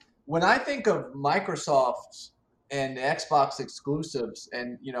interesting. When I think of Microsoft and Xbox exclusives,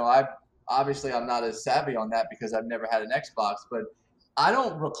 and I obviously I'm not as savvy on that because I've never had an Xbox, but I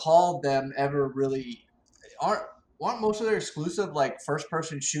don't recall them ever really aren't aren't most of their exclusive like first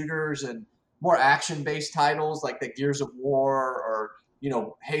person shooters and more action based titles like the Gears of War or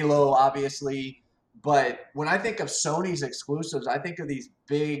Halo, obviously. But when I think of Sony's exclusives, I think of these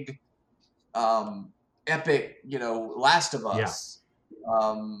big um, epic, Last of Yeah. Us,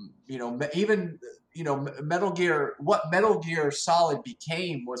 even Metal Gear. What Metal Gear Solid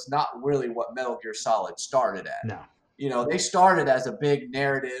became was not really what Metal Gear Solid started at. No. They started as a big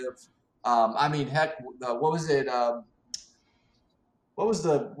narrative. I mean, heck, what was it? What was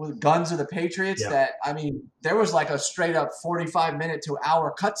the Guns of the Patriots? Yeah. That I mean, there was like a straight up 45-minute to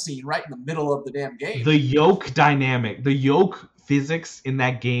hour cutscene right in the middle of the damn game. The yoke dynamic, the yoke physics in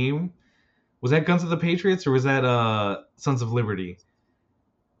that game, was that Guns of the Patriots or was that Sons of Liberty?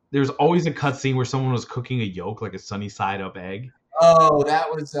 There's always a cutscene where someone was cooking a yolk, like a sunny side up egg. Oh, that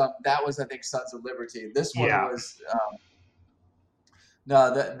was I think Sons of Liberty. This one Yeah. was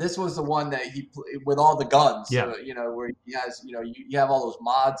no, this was the one that he with all the guns. Yeah. Where he has you have all those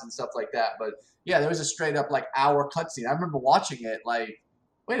mods and stuff like that. But yeah, there was a straight up like hour cutscene. I remember watching it like,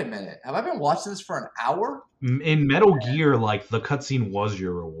 wait a minute, have I been watching this for an hour? In Metal Gear, like the cutscene was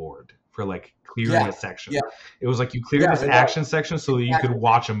your reward for like clearing Yeah, a section. yeah, It was like you cleared yeah. this action section so that you could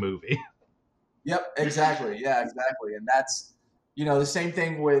watch a movie. Yep, exactly. Yeah, exactly. And that's the same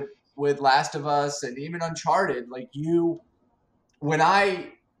thing with Last of Us and even Uncharted. Like when I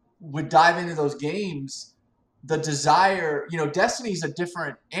would dive into those games, the desire, Destiny's a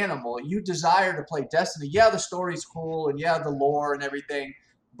different animal. You desire to play Destiny. Yeah, the story's cool and yeah, the lore and everything,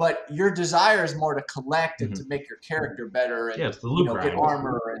 but your desire is more to collect and to make your character better and Yeah, it's the loot get grind.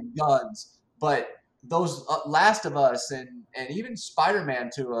 armor and guns. But those Last of Us and even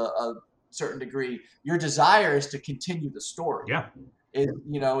Spider-Man to a certain degree, your desire is to continue the story. Yeah.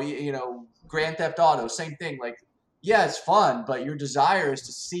 Grand Theft Auto, same thing. Like, yeah, it's fun, but your desire is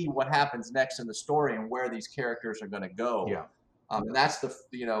to see what happens next in the story and where these characters are going to go. Yeah. And that's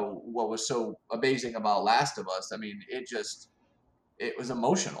what was so amazing about Last of Us. I mean, it was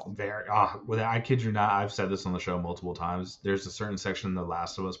emotional. Very. I kid you not, I've said this on the show multiple times. There's a certain section in The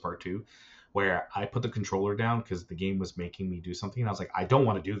Last of Us Part 2 where I put the controller down because the game was making me do something. And I was like, I don't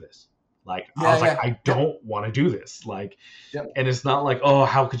want to do this. I don't want to do this. Like, and it's not like, oh,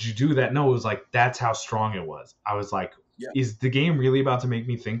 how could you do that? No, it was like, that's how strong it was. I was like, is the game really about to make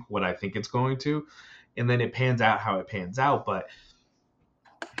me think what I think it's going to? And then it pans out how it pans out. But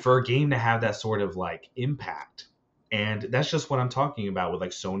for a game to have that sort of like impact, and that's just what I'm talking about with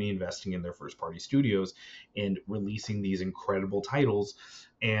like Sony investing in their first party studios and releasing these incredible titles.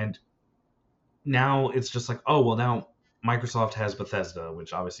 And now it's just like, oh, well, now Microsoft has Bethesda,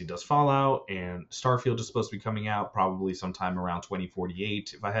 which obviously does Fallout, and Starfield is supposed to be coming out probably sometime around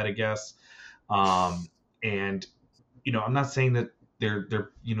 2048, if I had to guess. And I'm not saying that they're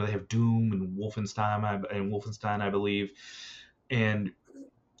they have Doom and Wolfenstein, I believe, and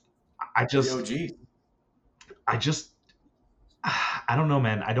I just I don't know,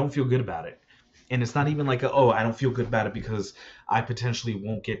 man. I don't feel good about it, and it's not even like I don't feel good about it because I potentially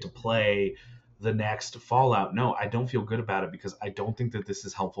won't get to play the next Fallout. No, I don't feel good about it because I don't think that this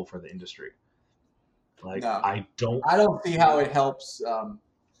is helpful for the industry. Like, no, I don't see how it helps.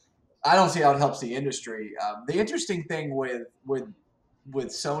 I don't see how it helps the industry. The interesting thing with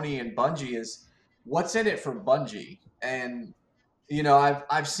Sony and Bungie is what's in it for Bungie, and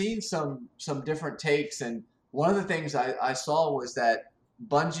I've seen some different takes, and one of the things I saw was that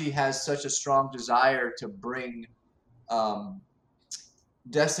Bungie has such a strong desire to bring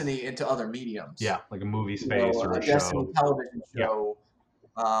Destiny into other mediums. Yeah, like a movie space or a Destiny show. television show.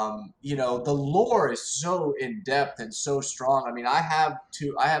 Yeah. The lore is so in depth and so strong. I mean, I have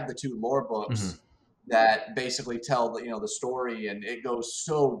the two lore books that basically tell the story, and it goes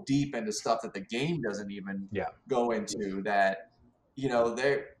so deep into stuff that the game doesn't even go into. That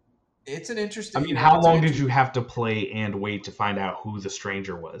it's an interesting. I mean, how long did you have to play and wait to find out who the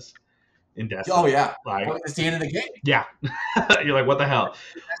stranger was in Destiny? Oh yeah, it's the end of the game. Yeah, you're like, what the hell?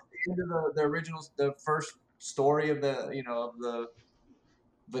 That's the end of the original, the first story of the of the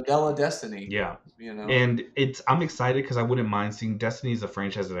vanilla Destiny. Yeah, and I'm excited because I wouldn't mind seeing Destiny is a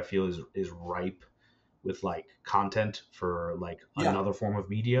franchise that I feel is ripe with like content for like another form of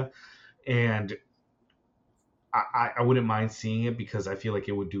media, and I wouldn't mind seeing it because I feel like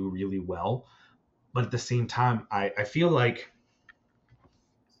it would do really well. But at the same time, I feel like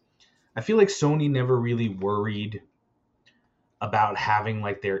I feel like Sony never really worried about having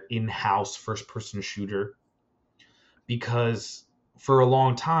like their in-house first-person shooter, because for a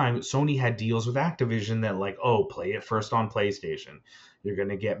long time Sony had deals with Activision that like, oh, play it first on PlayStation. You're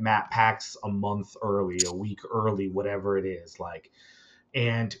gonna get map packs a month early, a week early, whatever it is. Like,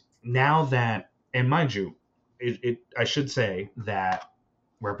 and now that, and mind you, I should say that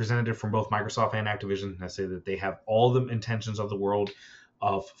representative from both Microsoft and Activision has said that they have all the intentions of the world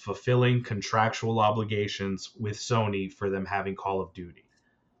of fulfilling contractual obligations with Sony for them having Call of Duty.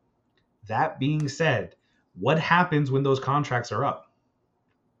 That being said, what happens when those contracts are up?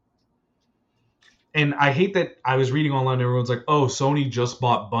 And I hate that I was reading online, everyone's like, oh, Sony just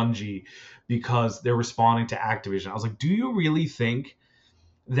bought Bungie because they're responding to Activision. I was like, do you really think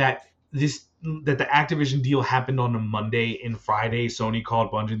that that the Activision deal happened on a Monday and Friday Sony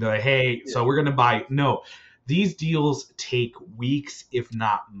called Bungie, they're like, hey, so we're gonna buy? No, these deals take weeks, if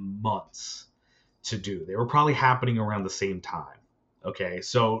not months, to do. They were probably happening around the same time. Okay,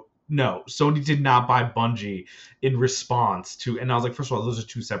 so no, Sony did not buy Bungie in response to, and I was like, first of all, those are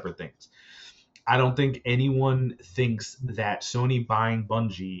two separate things. I don't think anyone thinks that Sony buying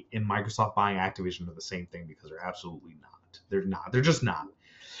Bungie and Microsoft buying Activision are the same thing, because they're absolutely not. They're not. They're just not.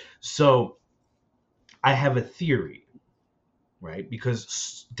 So I have a theory, right?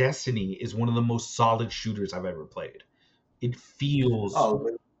 Because Destiny is one of the most solid shooters I've ever played. It feels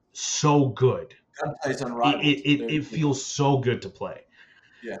so good. It feels so good to play.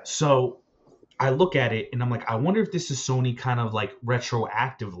 Yeah. So I look at it and I'm like, I wonder if this is Sony kind of like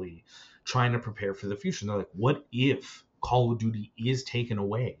retroactively trying to prepare for the future. And they're like, what if Call of Duty is taken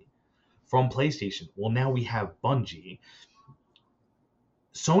away from PlayStation? Well, now we have Bungie.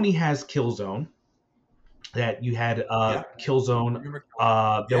 Sony has Killzone. That you had Killzone.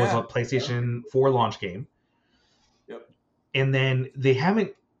 There was a PlayStation 4 launch game. Yep. And then we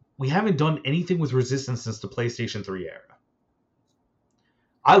haven't done anything with Resistance since the PlayStation 3 era.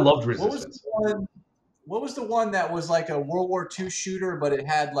 I loved Resistance. What was the one that was like a World War II shooter, but it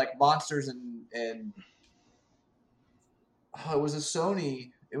had like monsters and it was a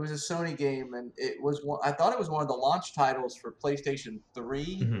Sony game, and it was one. I thought it was one of the launch titles for PlayStation 3,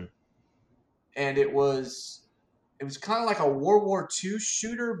 Mm-hmm. and it was kind of like a World War II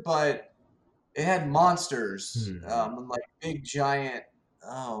shooter, but it had monsters, and like big giant.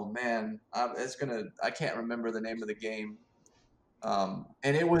 Oh man, I can't remember the name of the game.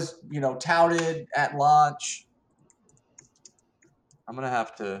 And it was, touted at launch. I'm gonna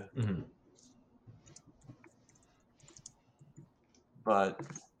have to, but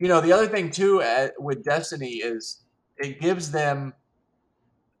the other thing too with Destiny is it gives them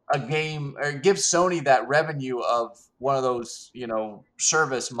a game, or it gives Sony that revenue of one of those,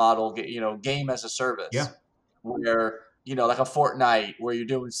 service model, game as a service. Yeah. Where like a Fortnite, where you're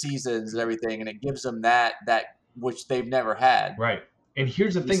doing seasons and everything, and it gives them that which they've never had. Right. And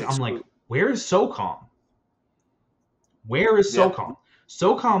here's the thing, I'm like, where is SOCOM? Where is SOCOM? Yeah.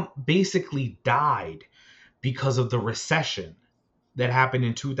 SOCOM basically died because of the recession that happened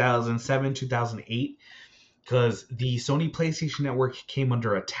in 2007, 2008, because the Sony PlayStation Network came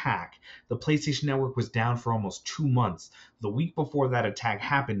under attack. The PlayStation Network was down for almost 2 months. The week before that attack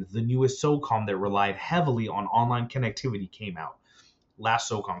happened, the newest SOCOM that relied heavily on online connectivity came out.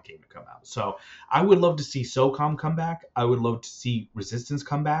 Last SOCOM came to come out. So I would love to see SOCOM come back. I would love to see Resistance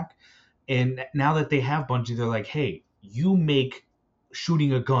come back. And now that they have Bungie, they're like, hey, you make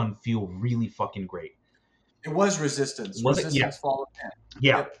shooting a gun feel really fucking great. It was Resistance. Resistance followed that.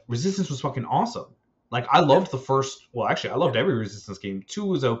 Yeah. Yep. Resistance was fucking awesome. Like, I loved the first, well, actually, I loved every Resistance game. 2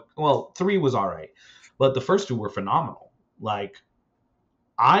 was, 3 was all right. But the first 2 were phenomenal. Like,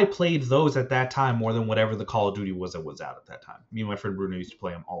 I played those at that time more than whatever the Call of Duty was that was out at that time. Me and my friend Bruno used to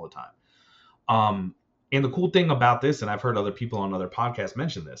play them all the time. And the cool thing about this, and I've heard other people on other podcasts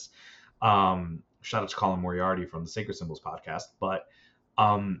mention this, shout out to Colin Moriarty from the Sacred Symbols podcast, but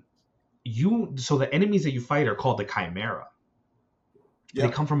so the enemies that you fight are called the Chimera. Yep.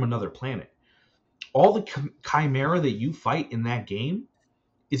 They come from another planet. All the Chimera that you fight in that game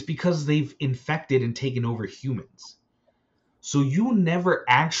is because they've infected and taken over humans. So you never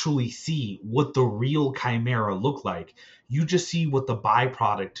actually see what the real Chimera look like. You just see what the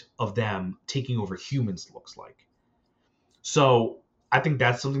byproduct of them taking over humans looks like. So I think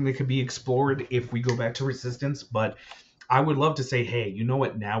that's something that could be explored if we go back to Resistance. But I would love to say, hey, you know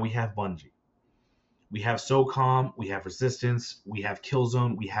what? Now we have Bungie. We have SOCOM. We have Resistance. We have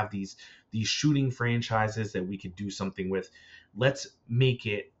Killzone. We have these shooting franchises that we could do something with. Let's make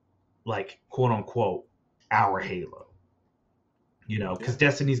it like, quote unquote, our Halo. Because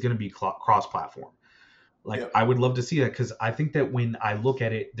Destiny's going to be cross-platform. Like, Yep. I would love to see that, because I think that when I look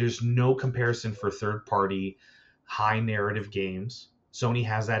at it, there's no comparison for third party high narrative games. Sony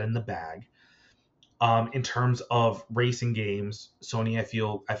has that in the bag. In terms of racing games, Sony, I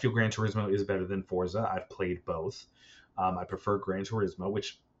feel Gran Turismo is better than Forza. I've played both. I prefer Gran Turismo,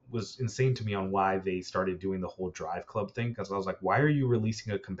 which was insane to me on why they started doing the whole Drive Club thing, because I was like, why are you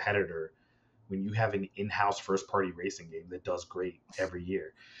releasing a competitor when you have an in-house first-party racing game that does great every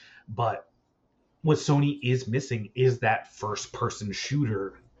year? But what Sony is missing is that first-person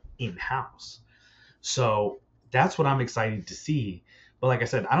shooter in-house. So that's what I'm excited to see. But like I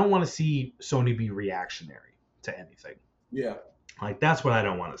said, I don't want to see Sony be reactionary to anything. Yeah. Like, that's what I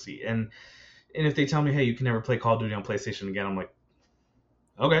don't want to see. And if they tell me, hey, you can never play Call of Duty on PlayStation again, I'm like,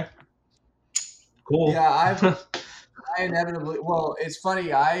 okay, cool. Yeah, I inevitably. Well, it's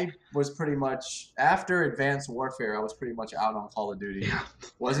funny. I was pretty much after Advanced Warfare. I was pretty much out on Call of Duty. Yeah.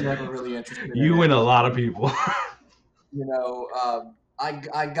 Wasn't ever really interested in You it. and a lot of people.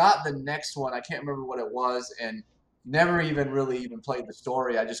 I got the next one. I can't remember what it was, and never even played the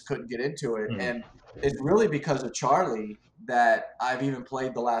story. I just couldn't get into it, and it's really because of Charlie that I've even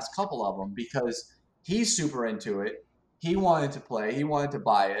played the last couple of them, because he's super into it. He wanted to play. He wanted to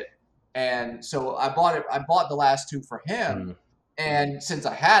buy it, and so I bought it. I bought the last two for him, and since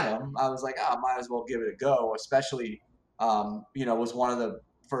I had them, I was like, I might as well give it a go. Especially, it was one of the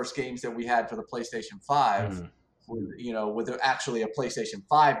first games that we had for the PlayStation 5. With actually a PlayStation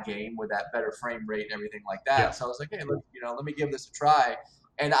 5 game with that better frame rate and everything like that. Yeah. So I was like, hey, let me give this a try.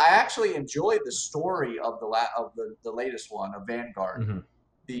 And I actually enjoyed the story of the latest one, of Vanguard.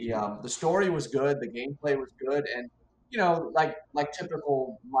 The story was good, the gameplay was good, and like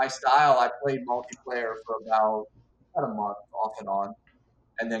typical my style, I played multiplayer for about a month off and on,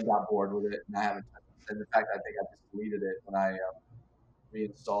 and then got bored with it, and I haven't. And in fact, I think I just deleted it when I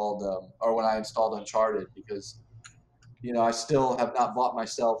reinstalled or when I installed Uncharted, because I still have not bought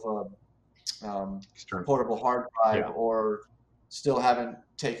myself a portable hard drive, or still haven't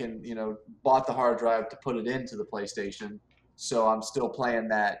bought the hard drive to put it into the PlayStation. So I'm still playing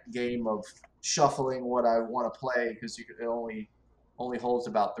that game of shuffling what I want to play, because it only holds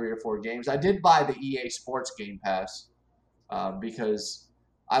about 3 or 4 games. I did buy the EA Sports Game Pass because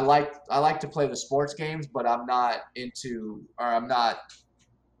I like to play the sports games, but I'm not into, or I'm not.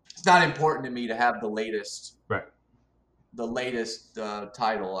 It's not important to me to have the latest. Right. The latest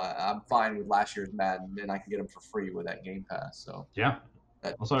title. I'm fine with last year's Madden, and I can get them for free with that Game Pass. So yeah.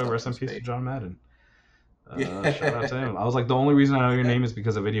 Also, rest in peace to John Madden. Yeah. Shout out to him. I was like, the only reason I know your name is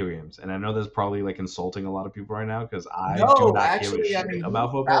because of video games, and I know that's probably like insulting a lot of people right now, because I do not give a shit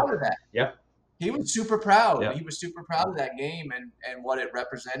about football. Proud of that. Yeah. He was super proud. Yeah. He was super proud of that game and what it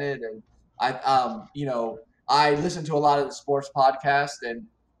represented. And I listened to a lot of the sports podcasts, and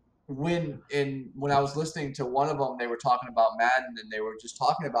when I was listening to one of them, they were talking about Madden, and they were just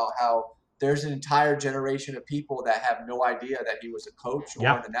talking about how there's an entire generation of people that have no idea that he was a coach or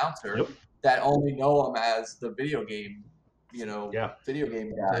an announcer, that only know him as the video game, video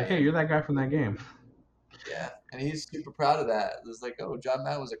game guy. Like, hey, you're that guy from that game. Yeah, and he's super proud of that. It was like, oh, John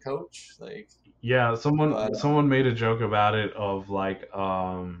Madden was a coach. Like, yeah, someone made a joke about it of like,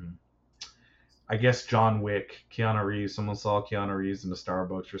 I guess John Wick, Keanu Reeves. Someone saw Keanu Reeves in the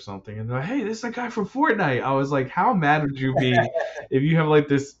Starbucks or something, and they're like, "Hey, this is that guy from Fortnite." I was like, "How mad would you be if you have like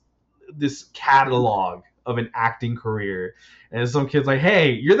this catalog of an acting career, and some kid's like,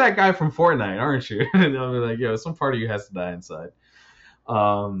 "Hey, you're that guy from Fortnite, aren't you?" And I'll be like, "Yo, some part of you has to die inside."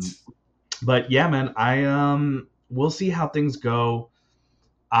 But yeah, man, we'll see how things go.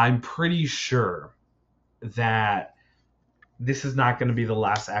 I'm pretty sure that this is not going to be the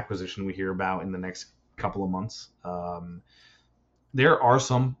last acquisition we hear about in the next couple of months. There are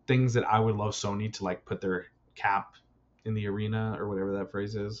some things that I would love Sony to like put their cap in the arena, or whatever that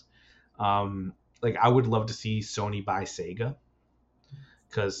phrase is. Like, I would love to see Sony buy Sega,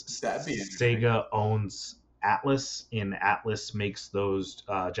 because Sega owns Atlas, and Atlas makes those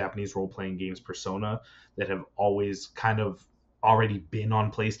Japanese role-playing games, Persona, that have always kind of already been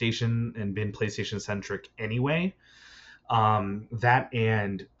on PlayStation and been PlayStation-centric anyway. That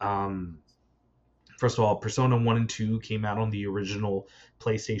and first of all, Persona 1 and 2 came out on the original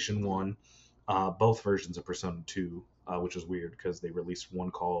PlayStation 1, both versions of Persona 2, which was weird because they released one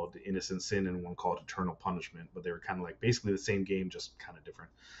called Innocent Sin and one called Eternal Punishment, but they were kind of like basically the same game, just kind of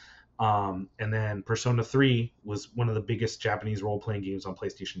different. And then Persona 3 was one of the biggest Japanese role-playing games on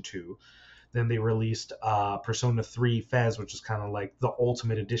PlayStation 2. Then they released Persona 3 Fez, which is kind of like the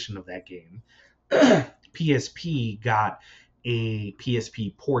ultimate edition of that game. PSP got a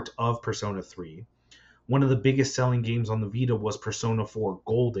PSP port of Persona 3. One of the biggest selling games on the Vita was Persona 4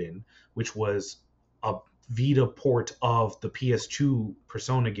 Golden, which was Vita port of the PS2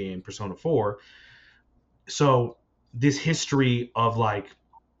 Persona game, Persona 4. So this history of like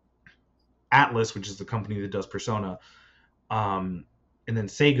Atlas, which is the company that does Persona, and then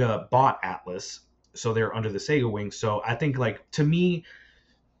Sega bought Atlas, so they're under the Sega wing. So I think, like, to me,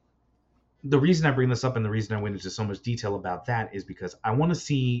 the reason I bring this up and the reason I went into so much detail about that is because I want to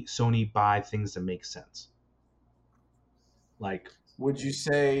see Sony buy things that make sense. Like, Would you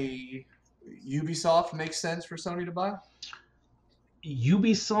say Ubisoft makes sense for Sony to buy?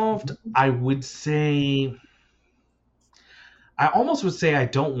 Ubisoft, I would say, I almost would say I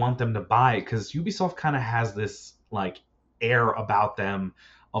don't want them to buy it because Ubisoft kind of has this like air about them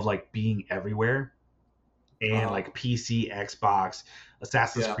of like being everywhere, and like PC, Xbox,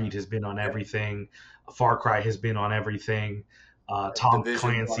 Assassin's Yeah. Creed has been on Yeah. everything, Far Cry has been on everything, Tom Division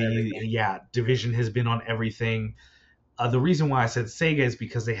on Clancy, everything. yeah, Division has been on everything. The reason why I said Sega is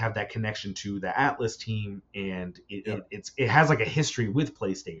because they have that connection to the Atlas team, and it has like a history with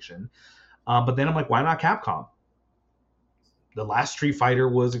PlayStation. But then I'm like, why not Capcom? The last Street Fighter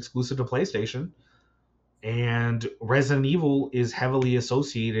was exclusive to PlayStation, and Resident Evil is heavily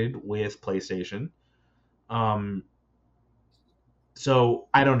associated with PlayStation. Um, so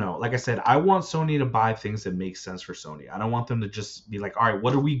I don't know. Like I said, I want Sony to buy things that make sense for Sony. I don't want them to just be like, all right,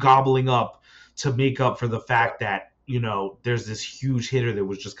 what are we gobbling up to make up for the fact that, you know, there's this huge hitter that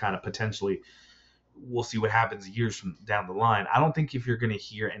was just kind of potentially, we'll see what happens years from down the line. I don't think if you're going to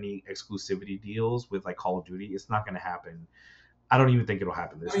hear any exclusivity deals with like Call of Duty, it's not going to happen. I don't even think it'll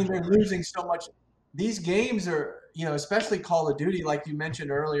happen this I mean, they're year. losing so much. These games are, especially Call of Duty, like you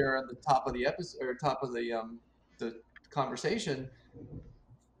mentioned earlier at the top of the episode or top of the conversation.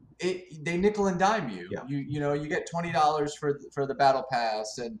 They nickel and dime you. Yeah. You get $20 for the battle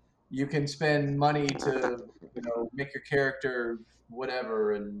pass, and you can spend money to make your character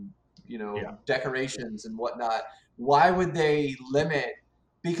whatever, and Yeah. decorations and whatnot. Why would they limit?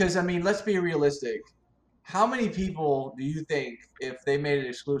 Because I mean, let's be realistic. How many people do you think, if they made it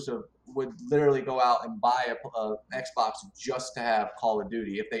exclusive, would literally go out and buy a Xbox just to have Call of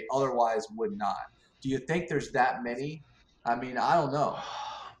Duty if they otherwise would not? Do you think there's that many? I mean, I don't know.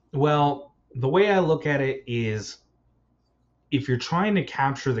 Well, the way I look at it is if you're trying to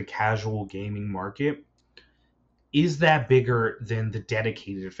capture the casual gaming market, is that bigger than the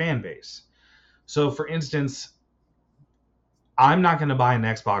dedicated fan base? So, for instance, I'm not going to buy an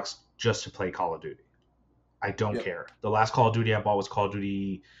Xbox just to play Call of Duty. I don't Yep. care. The last Call of Duty I bought was Call of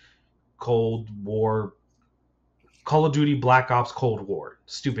Duty Cold War, Call of Duty Black Ops Cold War.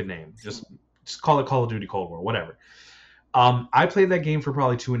 Stupid name. Just call it Call of Duty Cold War, whatever. I played that game for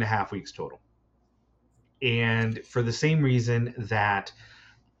probably 2.5 weeks total. And for the same reason that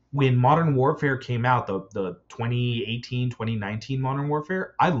when Modern Warfare came out, the 2018, 2019 Modern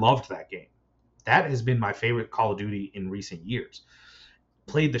Warfare, I loved that game. That has been my favorite Call of Duty in recent years.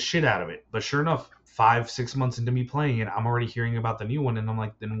 Played the shit out of it. But sure enough, 5-6 months into me playing it, I'm already hearing about the new one, and I'm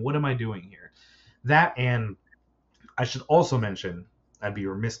like, then what am I doing here? That, and I should also mention, I'd be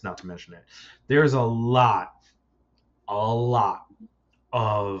remiss not to mention it, there's a lot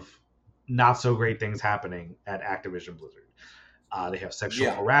of not so great things happening at Activision Blizzard. They have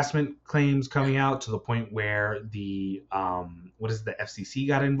sexual harassment claims coming out to the point where the FCC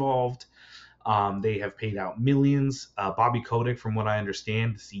got involved. They have paid out millions. Bobby Kotick, from what I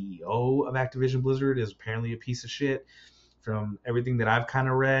understand, the CEO of Activision Blizzard, is apparently a piece of shit from everything that I've kind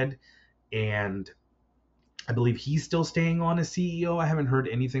of read. And I believe he's still staying on as CEO. I haven't heard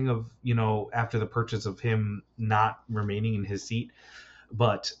anything of, after the purchase of him not remaining in his seat.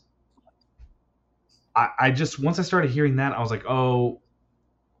 But I just, once I started hearing that, I was like, oh,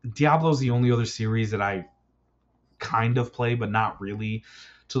 Diablo's the only other series that I kind of play, but not really,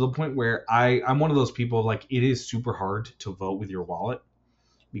 to the point where I'm one of those people, like, it is super hard to vote with your wallet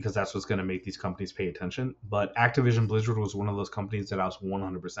because that's what's going to make these companies pay attention. But Activision Blizzard was one of those companies that I was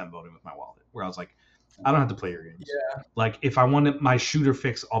 100% voting with my wallet, where I was like, I don't have to play your games. Yeah. Like, if I want my shooter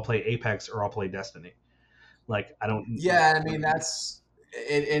fix, I'll play Apex or I'll play Destiny. Like, I don't. Yeah, I mean that's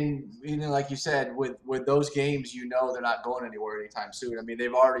and like you said, with those games, they're not going anywhere anytime soon. I mean,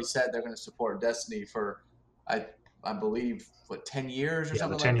 they've already said they're going to support Destiny for, I believe, 10 years or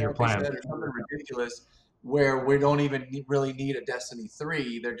something the like 10-year that. plan. They said, or something ridiculous, where we don't even really need a Destiny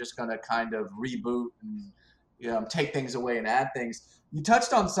 3. They're just going to kind of reboot and take things away and add things. You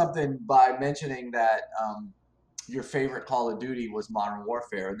touched on something by mentioning that your favorite Call of Duty was Modern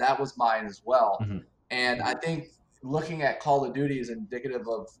Warfare. That was mine as well. Mm-hmm. And I think looking at Call of Duty is indicative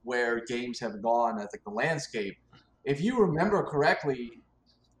of where games have gone, I think, the landscape. If you remember correctly,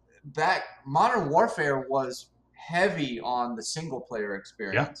 that Modern Warfare was heavy on the single player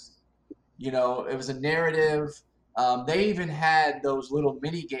experience. It was a narrative. They even had those little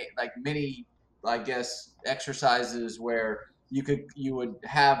mini, I guess, exercises where you would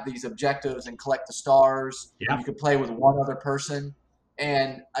have these objectives and collect the stars, and Yeah. you could play with one other person.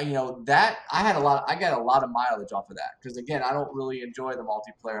 And that I got a lot of mileage off of that because again, I don't really enjoy the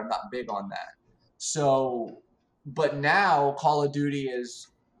multiplayer. I'm not big on that. So, but now Call of Duty is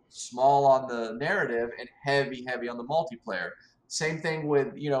small on the narrative and heavy on the multiplayer. Same thing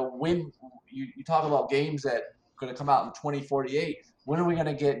with, when you talk about games that are going to come out in 2048, when are we going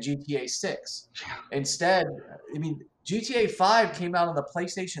to get GTA 6? Instead, I mean, GTA 5 came out on the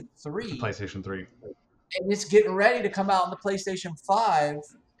PlayStation The 3, PlayStation 3. and it's getting ready to come out on the PlayStation 5,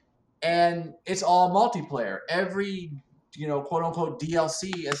 and it's all multiplayer. Every, quote unquote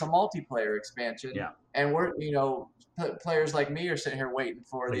DLC is a multiplayer expansion. Yeah. And we're, players like me are sitting here waiting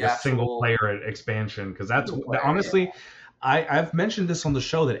for Like the a single actual player expansion, because that's player, honestly, yeah. I've mentioned this on the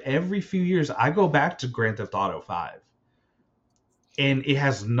show that every few years I go back to Grand Theft Auto 5. And it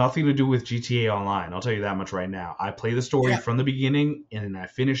has nothing to do with GTA Online. I'll tell you that much right now. I play the story from the beginning and then I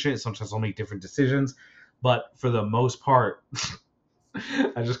finish it. Sometimes I'll make different decisions. But for the most part,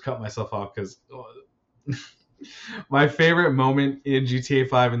 I just cut myself off because my favorite moment in GTA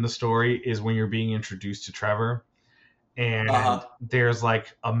 5 in the story is when you're being introduced to Trevor. And there's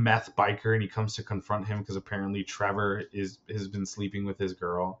like a meth biker and he comes to confront him because apparently Trevor has been sleeping with his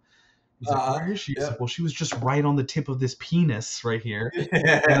girl. He's like, where is she? He's like, well, she was just right on the tip of this penis right here.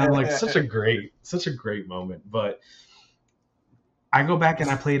 And I'm like, such a great moment. But I go back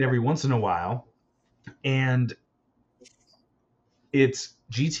and I play it every once in a while. And it's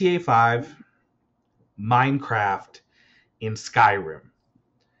GTA 5, Minecraft, and Skyrim.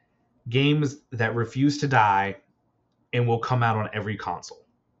 Games that refuse to die and will come out on every console.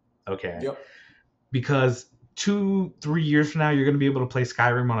 Okay? Yep. Because 2-3 years from now, you're going to be able to play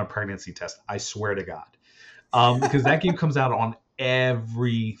Skyrim on a pregnancy test. I swear to God. Because that game comes out on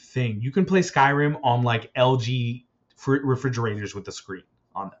everything. You can play Skyrim on like LG refrigerators with the screen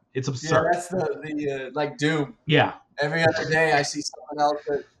on them. It's absurd. Yeah, that's the like Doom. Yeah. Every other day I see something else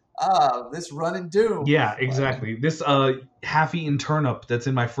that this running Doom. Yeah, exactly. This half-eaten turnip that's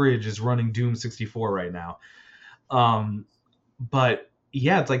in my fridge is running Doom 64 right now. But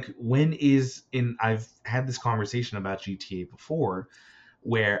yeah, it's like I've had this conversation about GTA before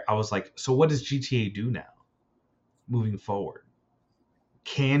where I was like, so what does GTA do now moving forward?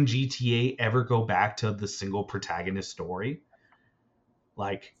 Can GTA ever go back to the single protagonist story?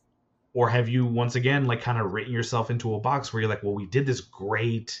 Like, or have you once again like kind of written yourself into a box where you're like, well, we did this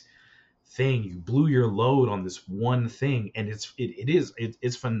great thing, you blew your load on this one thing, and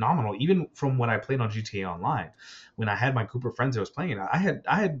it's phenomenal. Even from when I played on GTA Online, when I had my group of friends that was playing it, I had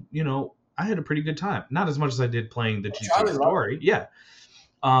a pretty good time. Not as much as I did playing the GTA story. Yeah.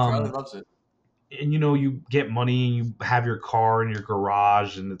 Charlie loves it. And you get money and you have your car in your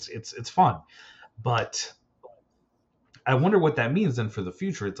garage and it's fun. But I wonder what that means then for the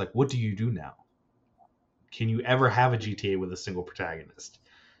future. It's like, what do you do now? Can you ever have a GTA with a single protagonist?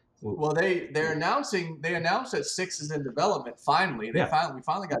 Well, they announced that 6 is in development. Finally, we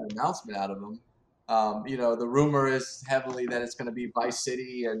finally got an announcement out of them. The rumor is heavily that it's going to be Vice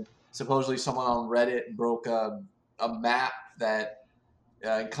City, and supposedly someone on Reddit broke a map that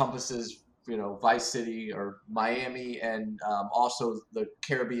encompasses Vice City or Miami and also the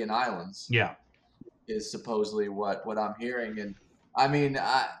Caribbean islands. Yeah, is supposedly what I'm hearing, and I mean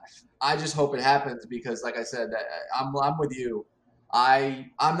I just hope it happens because, like I said, I'm with you.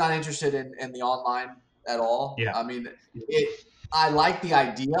 I'm not interested in the online at all. Yeah. I mean, I like the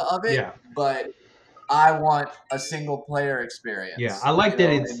idea of it, yeah, but I want a single player experience. Yeah, I like that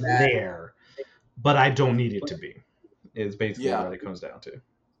it's there, but I don't need it to be. Is basically what it comes down to.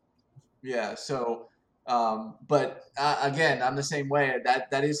 Yeah. So, but again, I'm the same way.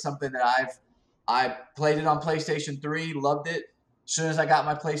 That is something that I played it on PlayStation 3, loved it. As soon as I got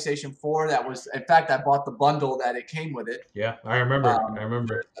my PlayStation 4, in fact, I bought the bundle that it came with it. Yeah, I remember. That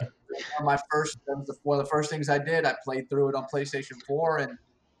was one of the first things I did. I played through it on PlayStation 4, and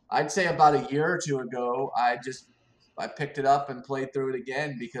I'd say about a year or two ago, I picked it up and played through it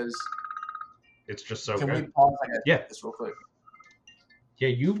again because it's just so good. Can we pause? This real quick. Yeah,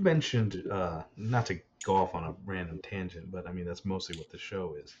 you've mentioned, not to go off on a random tangent, but I mean, that's mostly what the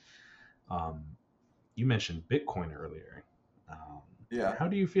show is. You mentioned Bitcoin earlier. How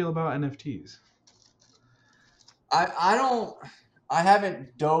do you feel about NFTs? I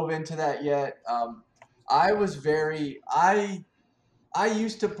haven't dove into that yet. I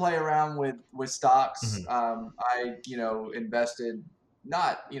used to play around with stocks. Mm-hmm. I invested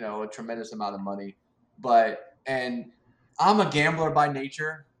not a tremendous amount of money, and I'm a gambler by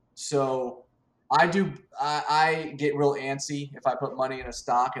nature. So I get real antsy if I put money in a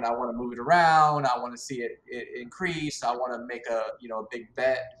stock and I want to move it around. I want to see it increase. I want to make a big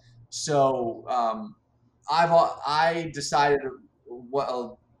bet. So I decided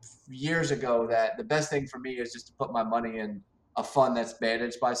years ago that the best thing for me is just to put my money in a fund that's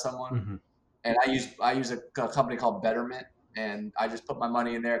managed by someone. Mm-hmm. And I use a company called Betterment, and I just put my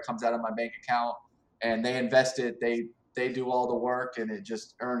money in there. It comes out of my bank account, and they invest it. They do all the work, and it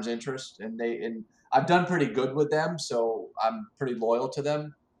just earns interest. And I've done pretty good with them, so I'm pretty loyal to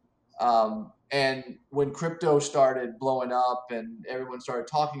them. And when crypto started blowing up and everyone started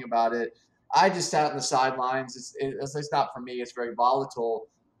talking about it, I just sat on the sidelines. It's not for me. It's very volatile.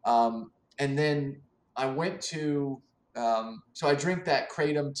 And then I went to so I drink that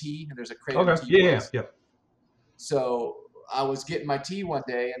kratom tea, and there's a kratom Okay. tea Yeah. Yeah. place. Yeah. So I was getting my tea one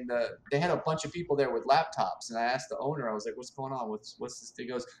day, and they had a bunch of people there with laptops. And I asked the owner, I was like, "What's going on? What's this?" He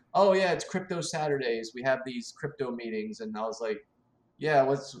goes, "Oh yeah, it's crypto Saturdays. We have these crypto meetings." And I was like, "Yeah,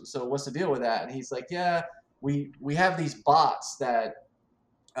 what's the deal with that?" And he's like, "Yeah, we have these bots that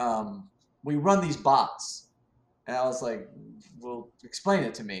um, we run these bots." And I was like, "Well, explain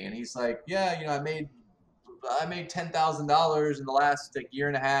it to me." And he's like, "Yeah, I made $10,000 in the last like year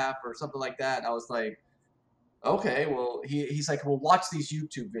and a half or something like that." And I was like, "Okay, well," he's like, "Well, watch these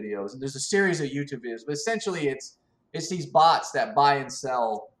YouTube videos." And there's a series of YouTube videos, but essentially it's these bots that buy and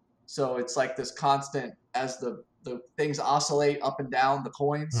sell. So it's like this constant as the things oscillate up and down the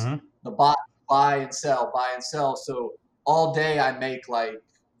coins, Mm-hmm. the bot buy and sell, buy and sell. So all day I make like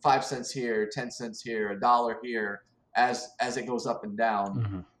 5 cents here, 10 cents here, $1 here as it goes up and down.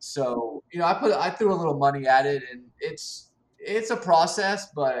 Mm-hmm. So I threw a little money at it, and it's a process,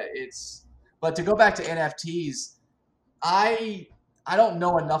 but to go back to NFTs, I I don't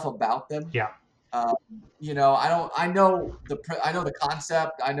know enough about them. Yeah. Um, I know the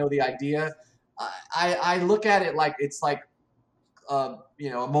concept. I know the idea. I look at it like it's like a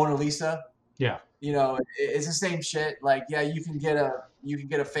Mona Lisa. Yeah. It's the same shit. Like, yeah, you can get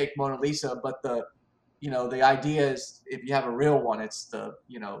a fake Mona Lisa, but the idea is if you have a real one, it's the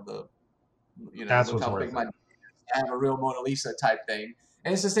That's look what's how big worth my it. I have a real Mona Lisa type thing.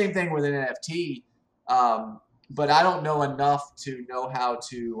 And it's the same thing with an NFT. Um, but I don't know enough to know how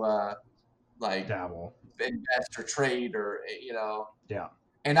to like Dabble. invest or trade or. Yeah.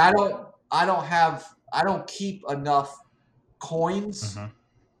 And I don't keep enough coins Mm-hmm.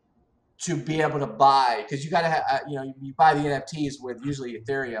 to be able to buy, because you got to have you buy the NFTs with usually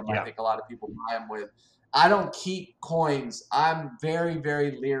Ethereum. I Yeah. think a lot of people buy them with. I don't keep coins. I'm very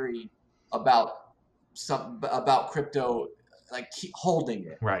very leery about about crypto, like keep holding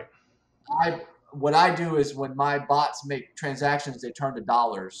it. Right. I What I do is when my bots make transactions, they turn to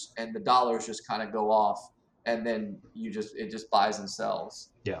dollars, and the dollars just kind of go off, and then it just buys and sells.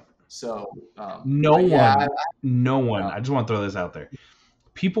 Yeah. So, No but yeah, one. No one. no. I just want to throw this out there.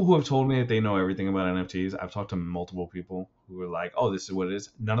 People who have told me that they know everything about NFTs, I've talked to multiple people who are like, "Oh, this is what it is."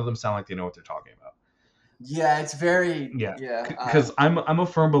 None of them sound like they know what they're talking about. Yeah, it's very Yeah, yeah. because I'm a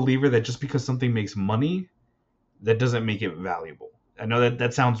firm believer that just because something makes money, that doesn't make it valuable. I know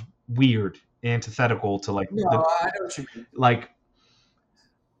that sounds weird, antithetical to like No, the I know what you mean. like.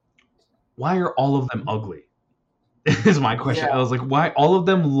 Why are all of them ugly? Is my question. Yeah, I was like, why all of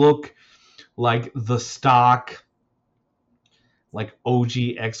them look like the stock, like OG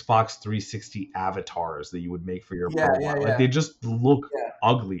Xbox 360 avatars that you would make for your yeah, yeah, profile. Like yeah, they just look yeah.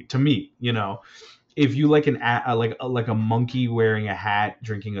 ugly to me. If you like like a monkey wearing a hat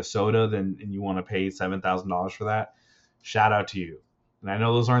drinking a soda, then and you want to pay $7,000 for that, shout out to you. And I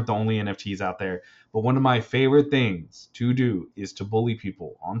know those aren't the only NFTs out there, but one of my favorite things to do is to bully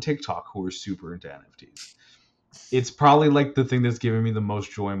people on TikTok who are super into NFTs. It's probably like the thing that's given me the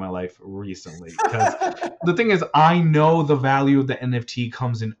most joy in my life recently, because the thing is, I know the value of the NFT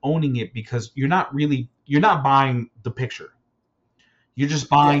comes in owning it, because you're not buying the picture. You're just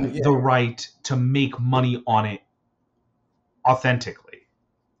Yeah, buying yeah, the right to make money on it authentically,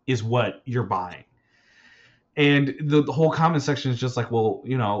 is what you're buying. And the whole comment section is just like, well,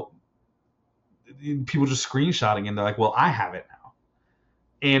 people just screenshotting and they're like, well, I have it now.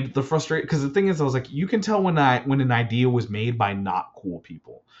 And the frustration, because the thing is, I was like, you can tell when an idea was made by not cool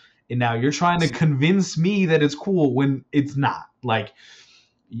people, and now you're trying to convince me that it's cool when it's not. Like,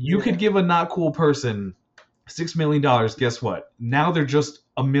 you yeah. could give a not cool person $6 million. Guess what? Now they're just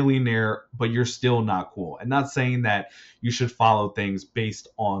a millionaire, but you're still not cool. And not saying that you should follow things based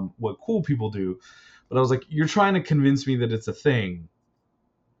on what cool people do, but I was like, you're trying to convince me that it's a thing.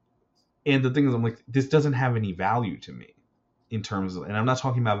 And the thing is, I'm like, this doesn't have any value to me in terms of, and I'm not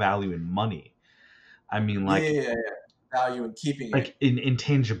talking about value in money. I mean, Yeah, like, yeah, yeah. value in keeping like it. in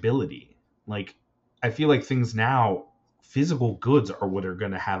intangibility. Like I feel like things now, physical goods are what are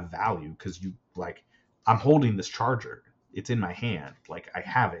going to have value because you like I'm holding this charger. It's in my hand. Like I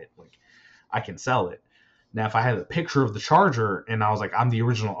have it. Like I can sell it. Now if I had a picture of the charger and I was like I'm the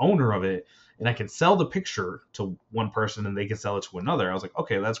original owner of it and I can sell the picture to one person and they can sell it to another, I was like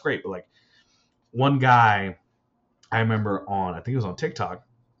okay, that's great. But like one guy I remember on, I think it was on TikTok,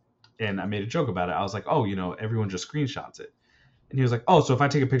 and I made a joke about it. I was like, oh, everyone just screenshots it. And he was like, oh, so if I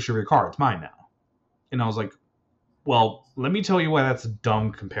take a picture of your car, it's mine now. And I was like, well, let me tell you why that's a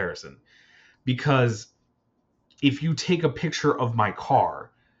dumb comparison. Because if you take a picture of my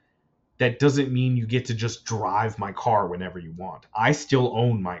car, that doesn't mean you get to just drive my car whenever you want. I still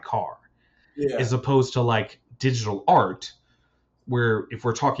own my car. Yeah. As opposed to like digital art, where if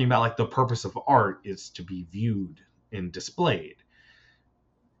we're talking about like the purpose of art is to be viewed and displayed,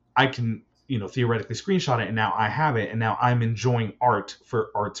 I can, theoretically screenshot it and now I have it and now I'm enjoying art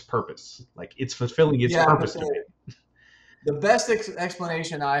for art's purpose. Like it's fulfilling its Yeah, purpose to me. the best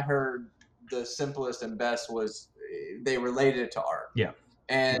explanation I heard, the simplest and best, was they related it to art. Yeah.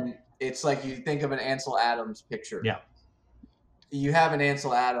 And it's like you think of an Ansel Adams picture. Yeah. You have an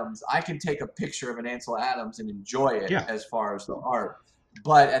Ansel Adams. I can take a picture of an Ansel Adams and enjoy it Yeah. as far as the art.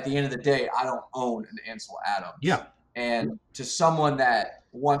 But at the end of the day, I don't own an Ansel Adams. Yeah. And to someone that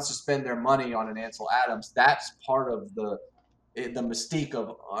wants to spend their money on an Ansel Adams, that's part of the mystique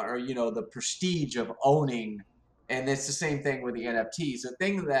of, or the prestige of owning. And it's the same thing with the NFTs. The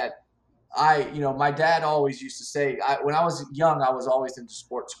thing that my dad always used to say, when I was young, I was always into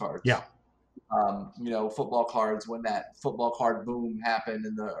sports cards. Yeah. Football cards. When that football card boom happened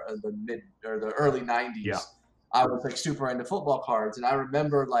in the mid or the early '90s, Yeah. I was like super into football cards, and I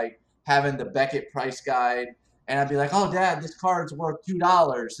remember like having the Beckett price guide, and I'd be like, "Oh, Dad, this card's worth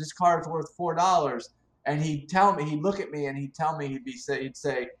 $2. This card's worth $4." And he'd look at me, and he'd tell me, he'd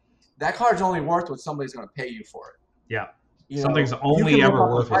say, "That card's only worth what somebody's going to pay you for it." Yeah. You Something's know, only ever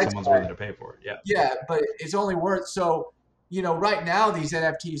worth what someone's willing to pay for it. Yeah. Yeah, but it's only worth so. Right now these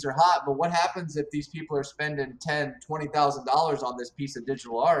NFTs are hot, but what happens if these people are spending $10,000-$20,000 on this piece of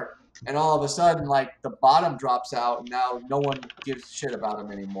digital art, and all of a sudden, like the bottom drops out, and now no one gives a shit about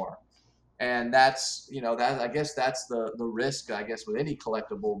them anymore? And that's that I guess that's the risk, I guess, with any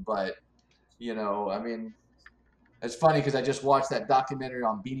collectible. But I mean, it's funny because I just watched that documentary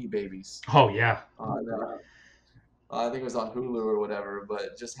on Beanie Babies. Oh yeah. I think it was on Hulu or whatever,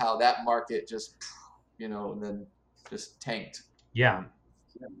 but just how that market just then just tanked. Yeah.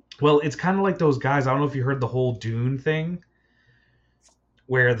 Well, it's kind of like those guys. I don't know if you heard the whole Dune thing,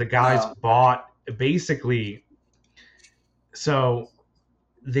 where the guys bought basically. So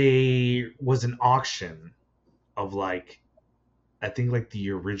there was an auction of I think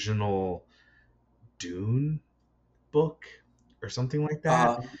the original Dune book or something like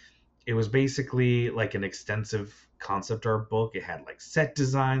that. It was basically like an extensive concept art book. It had set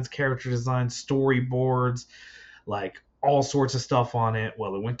designs, character designs, storyboards, all sorts of stuff on it.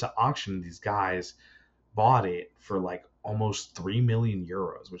 Well, it went to auction. These guys bought it for almost 3 million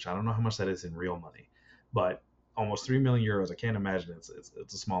euros, which I don't know how much that is in real money, but almost 3 million euros. I can't imagine it's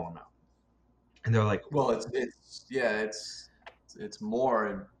a small amount. And they're like, well, it's more.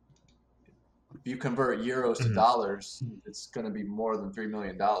 And if you convert euros to dollars, it's going to be more than $3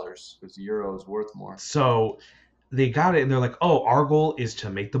 million because the euro is worth more. So they got it, and they're like, oh, our goal is to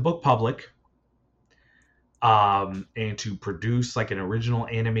make the book public, and to produce an original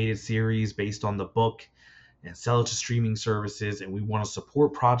animated series based on the book and sell it to streaming services. And we want to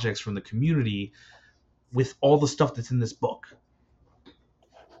support projects from the community with all the stuff that's in this book.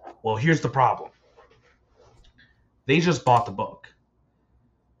 Well, here's the problem. They just bought the book,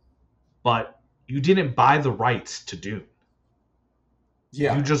 but you didn't buy the rights to Dune.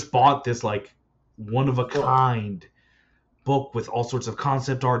 Yeah. You just bought this one-of-a-kind book with all sorts of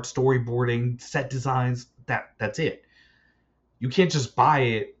concept art, storyboarding, set designs. That's it. You can't just buy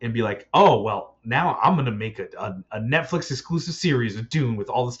it and be like, oh, well, now I'm going to make a Netflix exclusive series of Dune with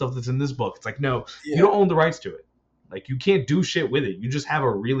all the stuff that's in this book. It's no, you don't own the rights to it. You can't do shit with it. You just have a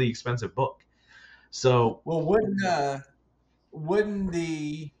really expensive book. So, well, wouldn't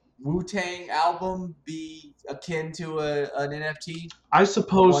the Wu-Tang album be akin to an NFT? I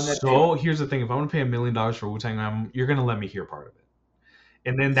suppose so. Here's the thing: if I want to pay $1 million for Wu-Tang album, you're gonna let me hear part of it.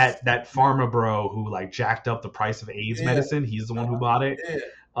 And then that pharma bro who jacked up the price of AIDS medicine, he's the one who bought it.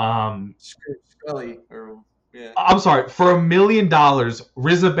 Scully, I'm sorry, for $1 million,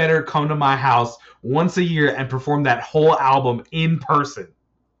 RZA better come to my house once a year and perform that whole album in person.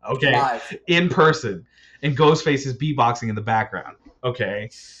 Okay, live. In person, and Ghostface is beatboxing in the background. Okay,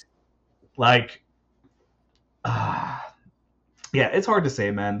 uh, yeah, it's hard to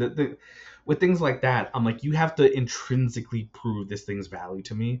say, man. With things like that, I'm like, you have to intrinsically prove this thing's value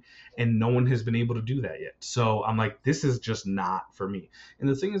to me, and no one has been able to do that yet. So I'm like, this is just not for me. And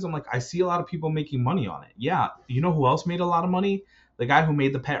the thing is, I'm like, I see a lot of people making money on it. Yeah, you know who else made a lot of money? The guy who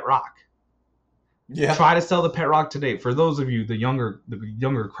made the pet rock. Yeah. Try to sell the pet rock today. For those of you, the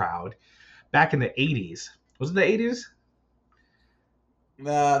younger crowd, back in the 80s, was it the 80s?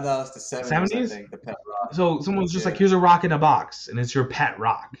 No, it's the 70s, I 70s? think. The pet rock. So someone's just like, Yeah. here's a rock in a box, and it's your pet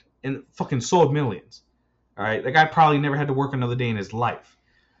rock, and fucking sold millions. All right, that guy probably never had to work another day in his life.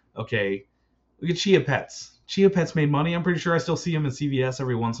 Okay, look at Chia Pets. Chia Pets made money. I'm pretty sure I still see them in CVS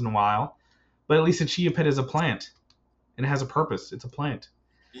every once in a while, but at least a Chia Pet is a plant, and it has a purpose. It's a plant.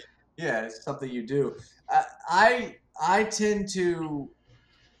 Yeah, it's something you do. I tend to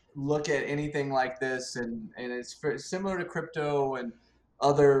look at anything like this, and it's similar to crypto and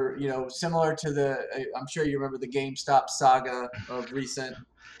other, similar to I'm sure you remember the GameStop saga of recent,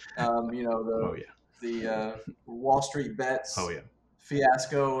 Oh yeah. the Wall Street Oh bets yeah.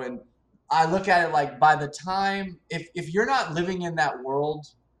 fiasco. And I look at it like, by the time, if you're not living in that world,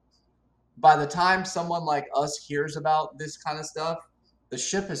 by the time someone like us hears about this kind of stuff, the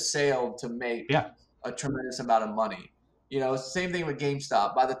ship has sailed to make Yeah. a tremendous amount of money. It's the same thing with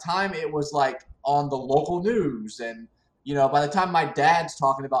GameStop. By the time it was like on the local news, and by the time my dad's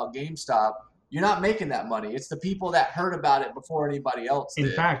talking about GameStop, you're not making that money. It's the people that heard about it before anybody else In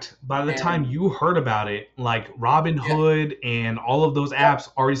did. fact, by the time And you heard about it, like yeah, Robinhood and all of those yep, apps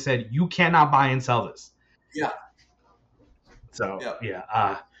already said you cannot buy and sell this. yeah, So yeah.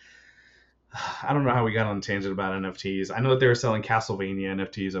 yeah, I don't know how we got on a tangent about NFTs. I know that they were selling Castlevania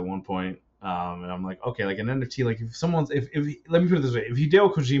NFTs at one point, and I'm like, okay, like an NFT, like if someone's, if let me put it this way, if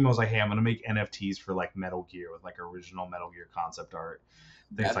Hideo Kojima was like, hey, I'm gonna make NFTs for like Metal Gear with like original Metal Gear concept art,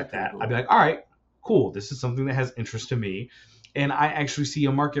 things That'd be like pretty that, I'd be cool. like, all right, cool, this is something that has interest to me, and I actually see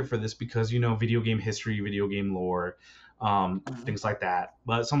a market for this because video game history, video game lore, Mhm. things like that.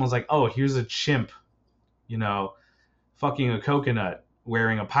 But someone's like, oh, here's a chimp, you know, fucking a coconut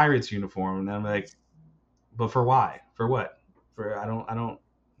wearing a pirate's uniform, and I'm like, but for why? For what? For I don't.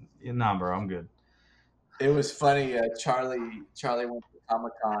 Nah, bro, I'm good. It was funny. Charlie went to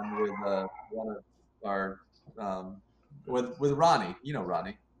Comic Con with one of our with Ronnie. You know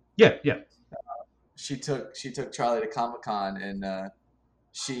Ronnie. Yeah, yeah. She took Charlie to Comic Con, and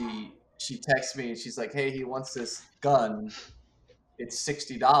she texts me and she's like, "Hey, he wants this gun. It's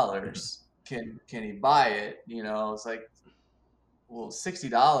 $60. Can he buy it?" I was like, "Well,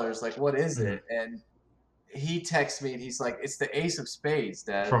 $60. Like, what is Mhm. it?" And he texts me and he's like, "It's the Ace of Spades,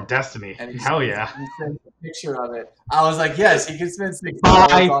 Dad." From Destiny. And Hell yeah. he sends a picture of it. I was like, "Yes, he can spend $60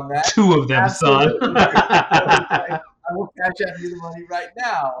 Buy on that. two of them, son. Absolutely." He's like, "I will cash out you the money right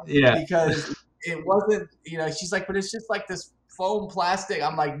now," Yeah. because it wasn't. She's like, "But it's just like this foam plastic."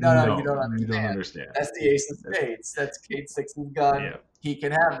 I'm like, "No, no, you No, don't you don't understand. understand. That's the Ace of Spades. That's Kate Six's gun. Yeah. He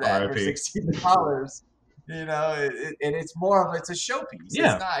can have that for R.I.P. $60." And it's more of, it's a showpiece. It's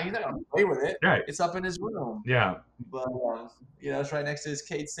Yeah. not. He's not gonna play with it. Right. It's up in his room. Yeah. But it's right next to his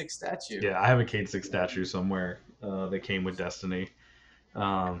Kate Six statue. Yeah. I have a Kate Six statue somewhere that came with Destiny.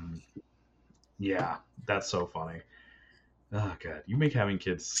 Um, yeah, that's so funny. Oh god, you make having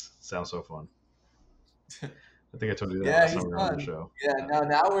kids sound so fun. I think I told you that Yeah, last time he's we were on the fun. show. Yeah,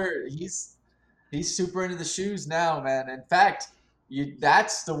 now he's super into the shoes now, man. In fact,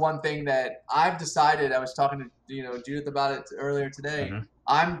 that's the one thing that I've decided. I was talking to Judith about it earlier today. Hmm.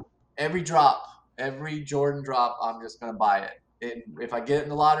 I'm every Jordan drop, I'm just gonna buy it. If I get it in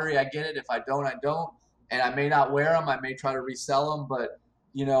the lottery, I get it. If I don't, I don't. And I may not wear them. I may try to resell them, but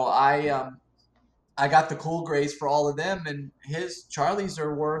I got the cool grays for all of them, and his Charlie's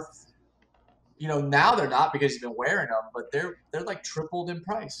are worth. Now they're not because he's been wearing them, but they're like tripled in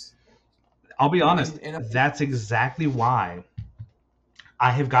price. I'll be honest, In a that's exactly why I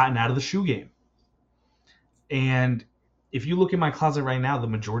have gotten out of the shoe game. And if you look in my closet right now, the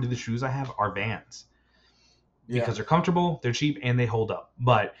majority of the shoes I have are Vans Yeah. because they're comfortable, they're cheap, and they hold up.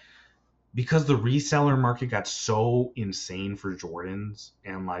 But because the reseller market got so insane for Jordans,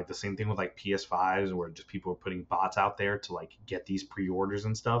 and like the same thing with like PS5s, where just people were putting bots out there to like get these pre-orders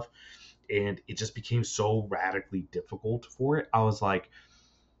and stuff, and it just became so radically difficult for it. I was like,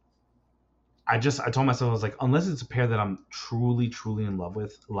 I told myself, I was like, unless it's a pair that I'm truly, truly in love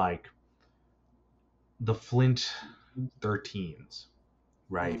with, like the Flint 13s,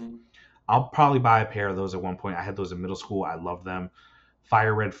 right? Hmm. I'll probably buy a pair of those at one point. I had those in middle school. I loved them.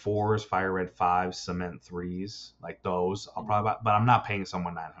 Fire Red 4s, Fire Red 5s, Cement 3s, like those. I'll probably buy, but I'm not paying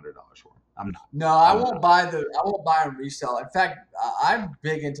someone $900 for them. I'm not. No, I I'm won't not. buy them resell. In fact, I'm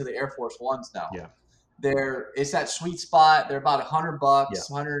big into the Air Force Ones now. Yeah. It's that sweet spot. They're about $100, Yeah.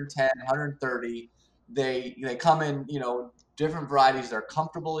 110, 130. They come in, different varieties. They're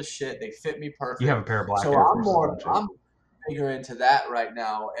comfortable as shit. They fit me You have a perfect. pair of black So Air Forces, don't you? I'm bigger into that right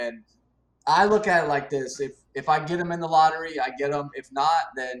now. And I look at it like this: if I get them in the lottery, I get them. If not,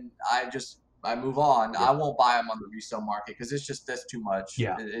 then I move on. Yeah. I won't buy them on the resale market because that's too much.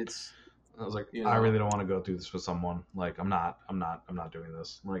 Yeah. It's I was like, I really don't want to go through this with someone. Like, I'm not doing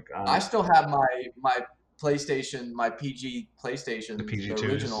this. Like, I still have my PlayStation, my PG PlayStation, the the PG2s.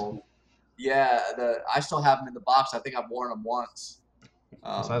 original. Yeah, I still have them in the box. I think I've worn them once.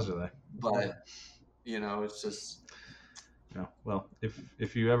 What size are they? But it's just. Yeah. Well,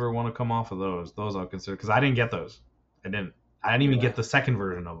 if you ever want to come off of those I'll consider, because I didn't get those. I didn't even get the second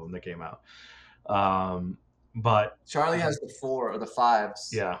version of them that came out. But Charlie has the 4 or the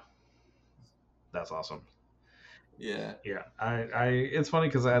 5s. Yeah. That's awesome. Yeah. Yeah. It's funny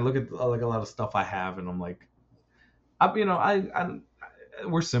because I look at like a lot of stuff I have and I'm like,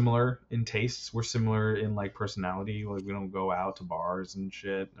 we're similar in tastes. We're similar in like personality. Like, we don't go out to bars and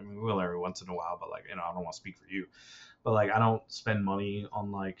shit. I mean, we will every once in a while, but like, I don't want to speak for you, but like, I don't spend money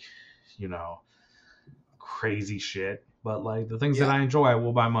on like, crazy shit. But like, the things that I enjoy, I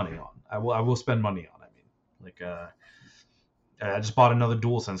will buy money on. I will spend money on. I mean, like, I just bought another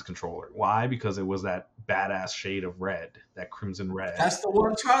DualSense controller. Why? Because it was that badass shade of red, that crimson red. That's the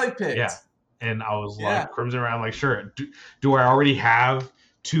one Charlie picked. Yeah. And I was like, crimson red. I'm like, sure. Do I already have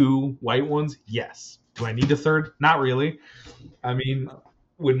 2 white ones? Yes. Do I need a third? Not really. I mean,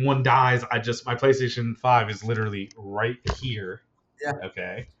 when one dies, my PlayStation 5 is literally right here. Yeah.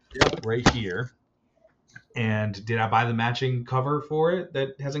 Okay. Yep. Right here. And did I buy the matching cover for it that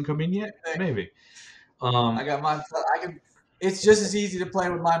hasn't come in yet? Maybe. I got mine. It's just as easy to play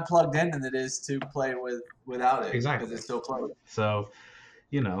with mine plugged in than it is to play without it. Exactly. Because it's still closed. So,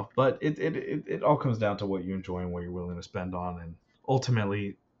 but it all comes down to what you enjoy and what you're willing to spend on, and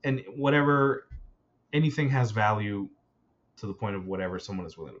ultimately, and whatever, anything has value to the point of whatever someone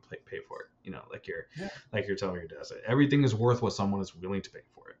is willing to pay for it. Like you're telling your dad, everything is worth what someone is willing to pay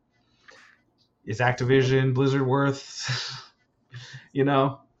for it. Is Activision Blizzard worth,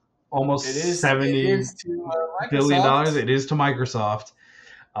 almost $70 billion? It is to Microsoft.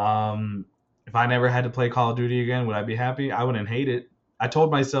 If I never had to play Call of Duty again, would I be happy? I wouldn't hate it. I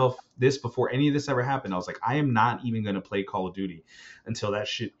told myself this before any of this ever happened. I was like, I am not even going to play Call of Duty until that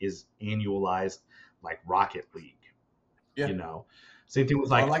shit is annualized like Rocket League. Yeah. Same thing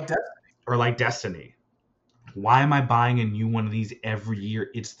with like Destiny. Why am I buying a new one of these every year?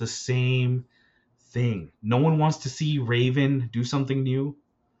 It's the same thing. No one wants to see Raven do something new.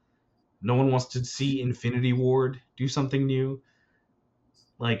 No one wants to see Infinity Ward do something new.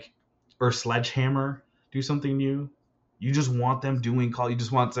 Or Sledgehammer do something new. You just want them doing you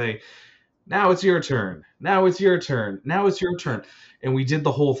just want to say, now it's your turn. Now it's your turn. Now it's your turn. And we did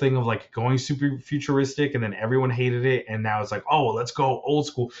the whole thing of like going super futuristic, and then everyone hated it. And now it's like, oh, let's go old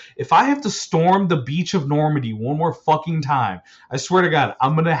school. If I have to storm the beach of Normandy one more fucking time, I swear to God,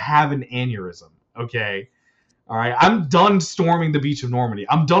 I'm going to have an aneurysm. Okay. All right. I'm done storming the beach of Normandy.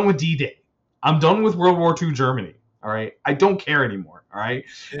 I'm done with D-Day. I'm done with World War II Germany. All right. I don't care anymore. All right.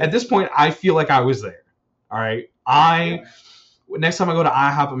 Yeah. At this point, I feel like I was there. All right. Next time I go to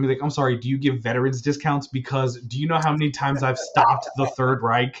IHOP, I'm like, I'm sorry, do you give veterans discounts? Because do you know how many times I've stopped the Third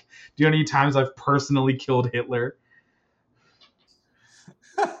Reich? Do you know how many times I've personally killed Hitler?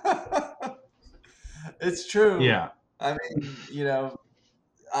 It's true. Yeah. I mean,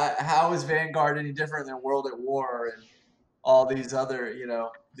 how is Vanguard any different than World at War and all these other,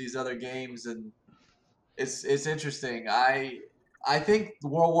 games? And it's interesting. I think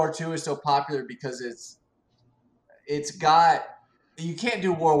World War II is so popular because it's got. You can't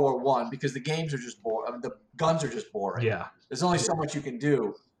do World War I because the games are just boring. I mean, the guns are just boring. Yeah. There's only so much you can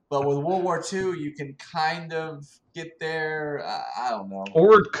do. But with World War II, you can kind of get there. I don't know.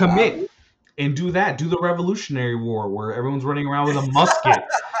 Or commit and do that. Do the Revolutionary War where everyone's running around with a musket.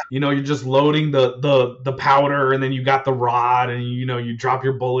 You're just loading the powder, and then you got the rod, and you drop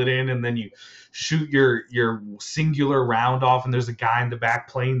your bullet in, and then you shoot your singular round off, and there's a guy in the back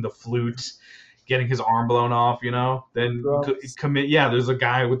playing the flute, getting his arm blown off. Then commit. Yeah, there's a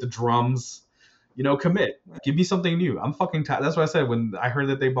guy with the drums. Commit. Give me something new. I'm fucking tired. That's what I said when I heard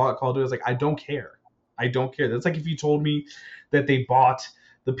that they bought Call of Duty. I was like, I don't care. I don't care. That's like if you told me that they bought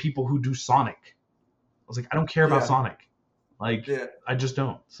the people who do Sonic. I was like, I don't care about Sonic. I just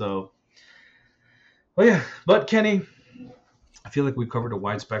don't. So, well, yeah. But Kenny, I feel like we've covered a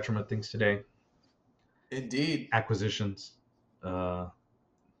wide spectrum of things today. Indeed. Acquisitions. The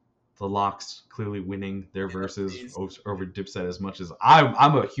Locks clearly winning their verses over Dipset as much as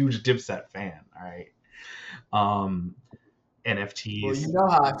I'm a huge Dipset fan. All right. Well, NFTs. you know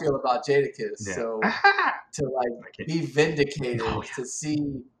how I feel about Jadakiss, Yeah. so I to like can't. be vindicated, Oh yeah. to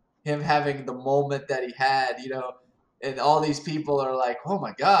see him having the moment that he had, and all these people are like, "Oh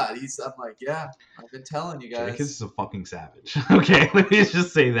my God, he's." I'm like, "Yeah, I've been telling you Jadakiss guys." is a fucking savage. Okay, let me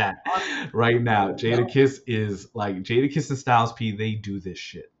just say that right now. You know, Jadakiss is like Jadakiss and Styles P. They do this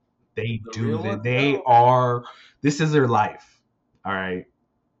shit. They the do real that. ones They know. are. This is their life. All right.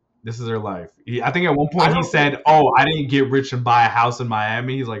 This is their life. I think at one I point he don't think said, "Oh, I people. didn't get rich and buy a house in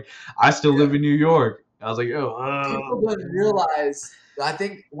Miami." He's like, "I still live Yeah, in New York." I was like, "Oh, people didn't realize. I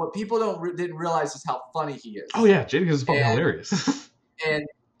think what people didn't realize is how funny he oh is, yeah, Jadakiss is fucking and hilarious." and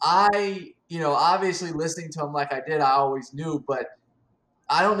obviously listening to him like I did, I always knew, but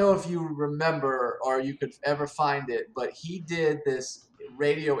I don't know if you remember or you could ever find it, but he did this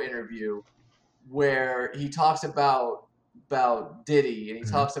radio interview where he talks about Diddy, and he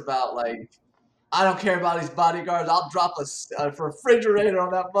Mhm. talks about like, I don't care about his bodyguards. I'll drop a refrigerator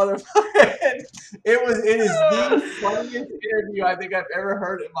on that motherfucker. It is the funniest interview I think I've ever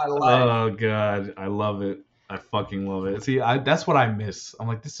heard in my life. Oh god, I love it. I fucking love it. See, that's what I miss. I'm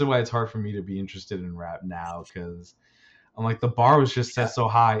like, this is why it's hard for me to be interested in rap now, because I'm like, the bar was just set so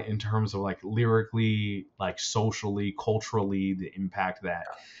high in terms of like lyrically, like socially, culturally, the impact that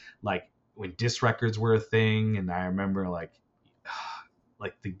like when diss records were a thing, and I remember like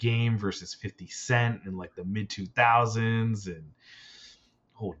the Game versus 50 Cent in like the mid 2000s, and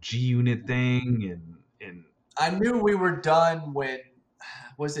whole G Unit thing, and I knew we were done when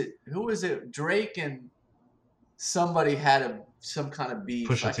who was it? Drake and somebody had some kind of beef.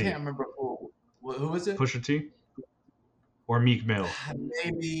 Pusha I can't T, remember who was it. Pusha T, or Meek Mill,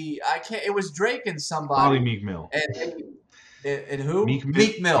 Maybe I can't. It was Drake and probably somebody, Meek Mill. and and who? Meek Mill,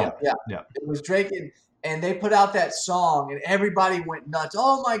 Meek Mill. yeah, Yeah, yeah. it was Drake and they put out that song, and everybody went nuts.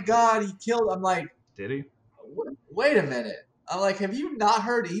 Oh my God, he killed. I'm like, Did he? wait a minute. I'm like, have you not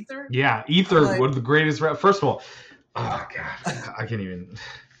heard Ether? Yeah, I'm Ether, like, one of the greatest rap. First of all, oh god, I can't even.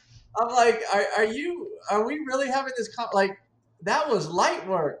 I'm like, are we really having this? Like, that was light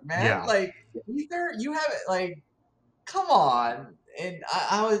work, man. Yeah, Like Ether, you have it. Like, come on. And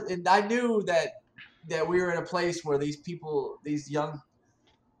I knew that we were in a place where these people, these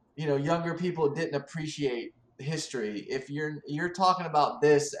younger people didn't appreciate history. If you're talking about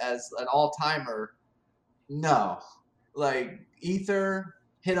this as an all timer, no, like Ether,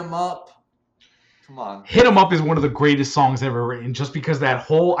 hit 'em up. Come on, Hit 'em Up is one of the greatest songs ever written, just because that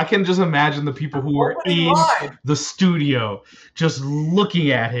whole, I can just imagine the people who were opening in line, the studio just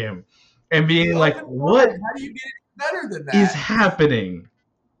looking at him and the being like, opening what line. How do you get any better than is that? happening?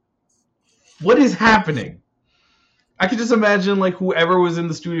 What is happening? I can just imagine like whoever was in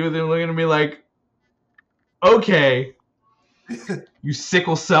the studio, they're looking at me like, okay, you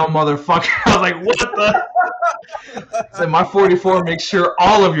sickle cell motherfucker. I was like, what the? I said, my 44 makes sure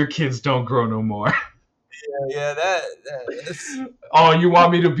all of your kids don't grow no more. Yeah, that's Oh, you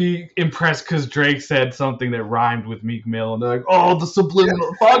want me to be impressed because Drake said something that rhymed with Meek Mill, and they're like, oh, the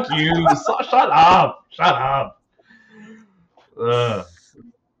subliminal. Fuck you. Shut up. Shut up. Ugh.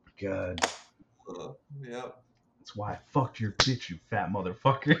 God. yeah. That's why I fucked your bitch, you fat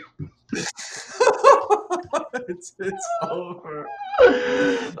motherfucker. It's over.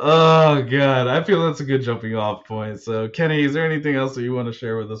 Oh, God. I feel that's a good jumping off point. So, Kenny, is there anything else that you want to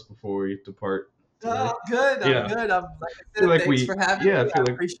share with us before we depart No, today? I'm good. I'm Yeah. good. I'm like I I feel said, like thanks for having yeah, I me. I feel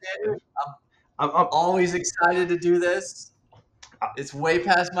like appreciate it. I'm I'm, always excited to do this. It's way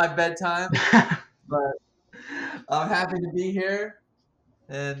past my bedtime, I'm but I'm happy to be here,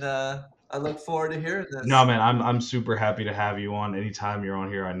 and I look forward to hearing No, this. man, I'm super happy to have you on. Anytime you're on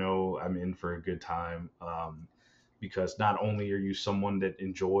here, I know I'm in for a good time. Because not only are you someone that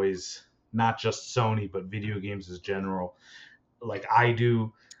enjoys not just Sony but video games as general, like I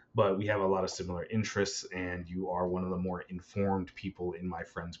do, but we have a lot of similar interests, and you are one of the more informed people in my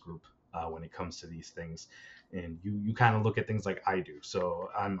friends group when it comes to these things. And you kind of look at things like I do, so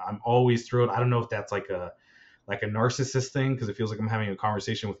I'm always thrilled. I don't know if that's like a narcissist thing because it feels like I'm having a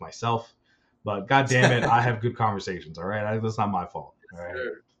conversation with myself. But god damn it, I have good conversations. All right, that's not my fault. All right.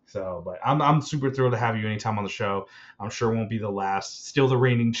 Sure. So, but I'm super thrilled to have you anytime on the show. I'm sure it won't be the last. Still the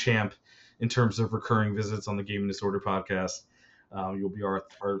reigning champ in terms of recurring visits on the Gaming Disorder podcast. You'll be our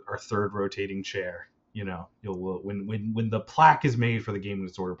third rotating chair. You know, you'll when the plaque is made for the Gaming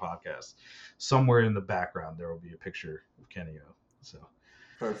Disorder podcast, somewhere in the background there will be a picture of Kenny O. So.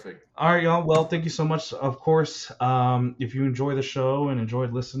 Perfect. All right, y'all. Well, thank you so much. Of course, if you enjoy the show and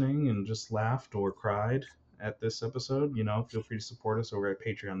enjoyed listening and just laughed or cried at this episode, feel free to support us over at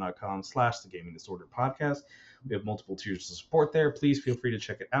patreon.com/the Gaming Disorder Podcast. We have multiple tiers of support there. Please feel free to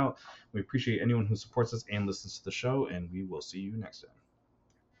check it out. We appreciate anyone who supports us and listens to the show, and we will see you next time.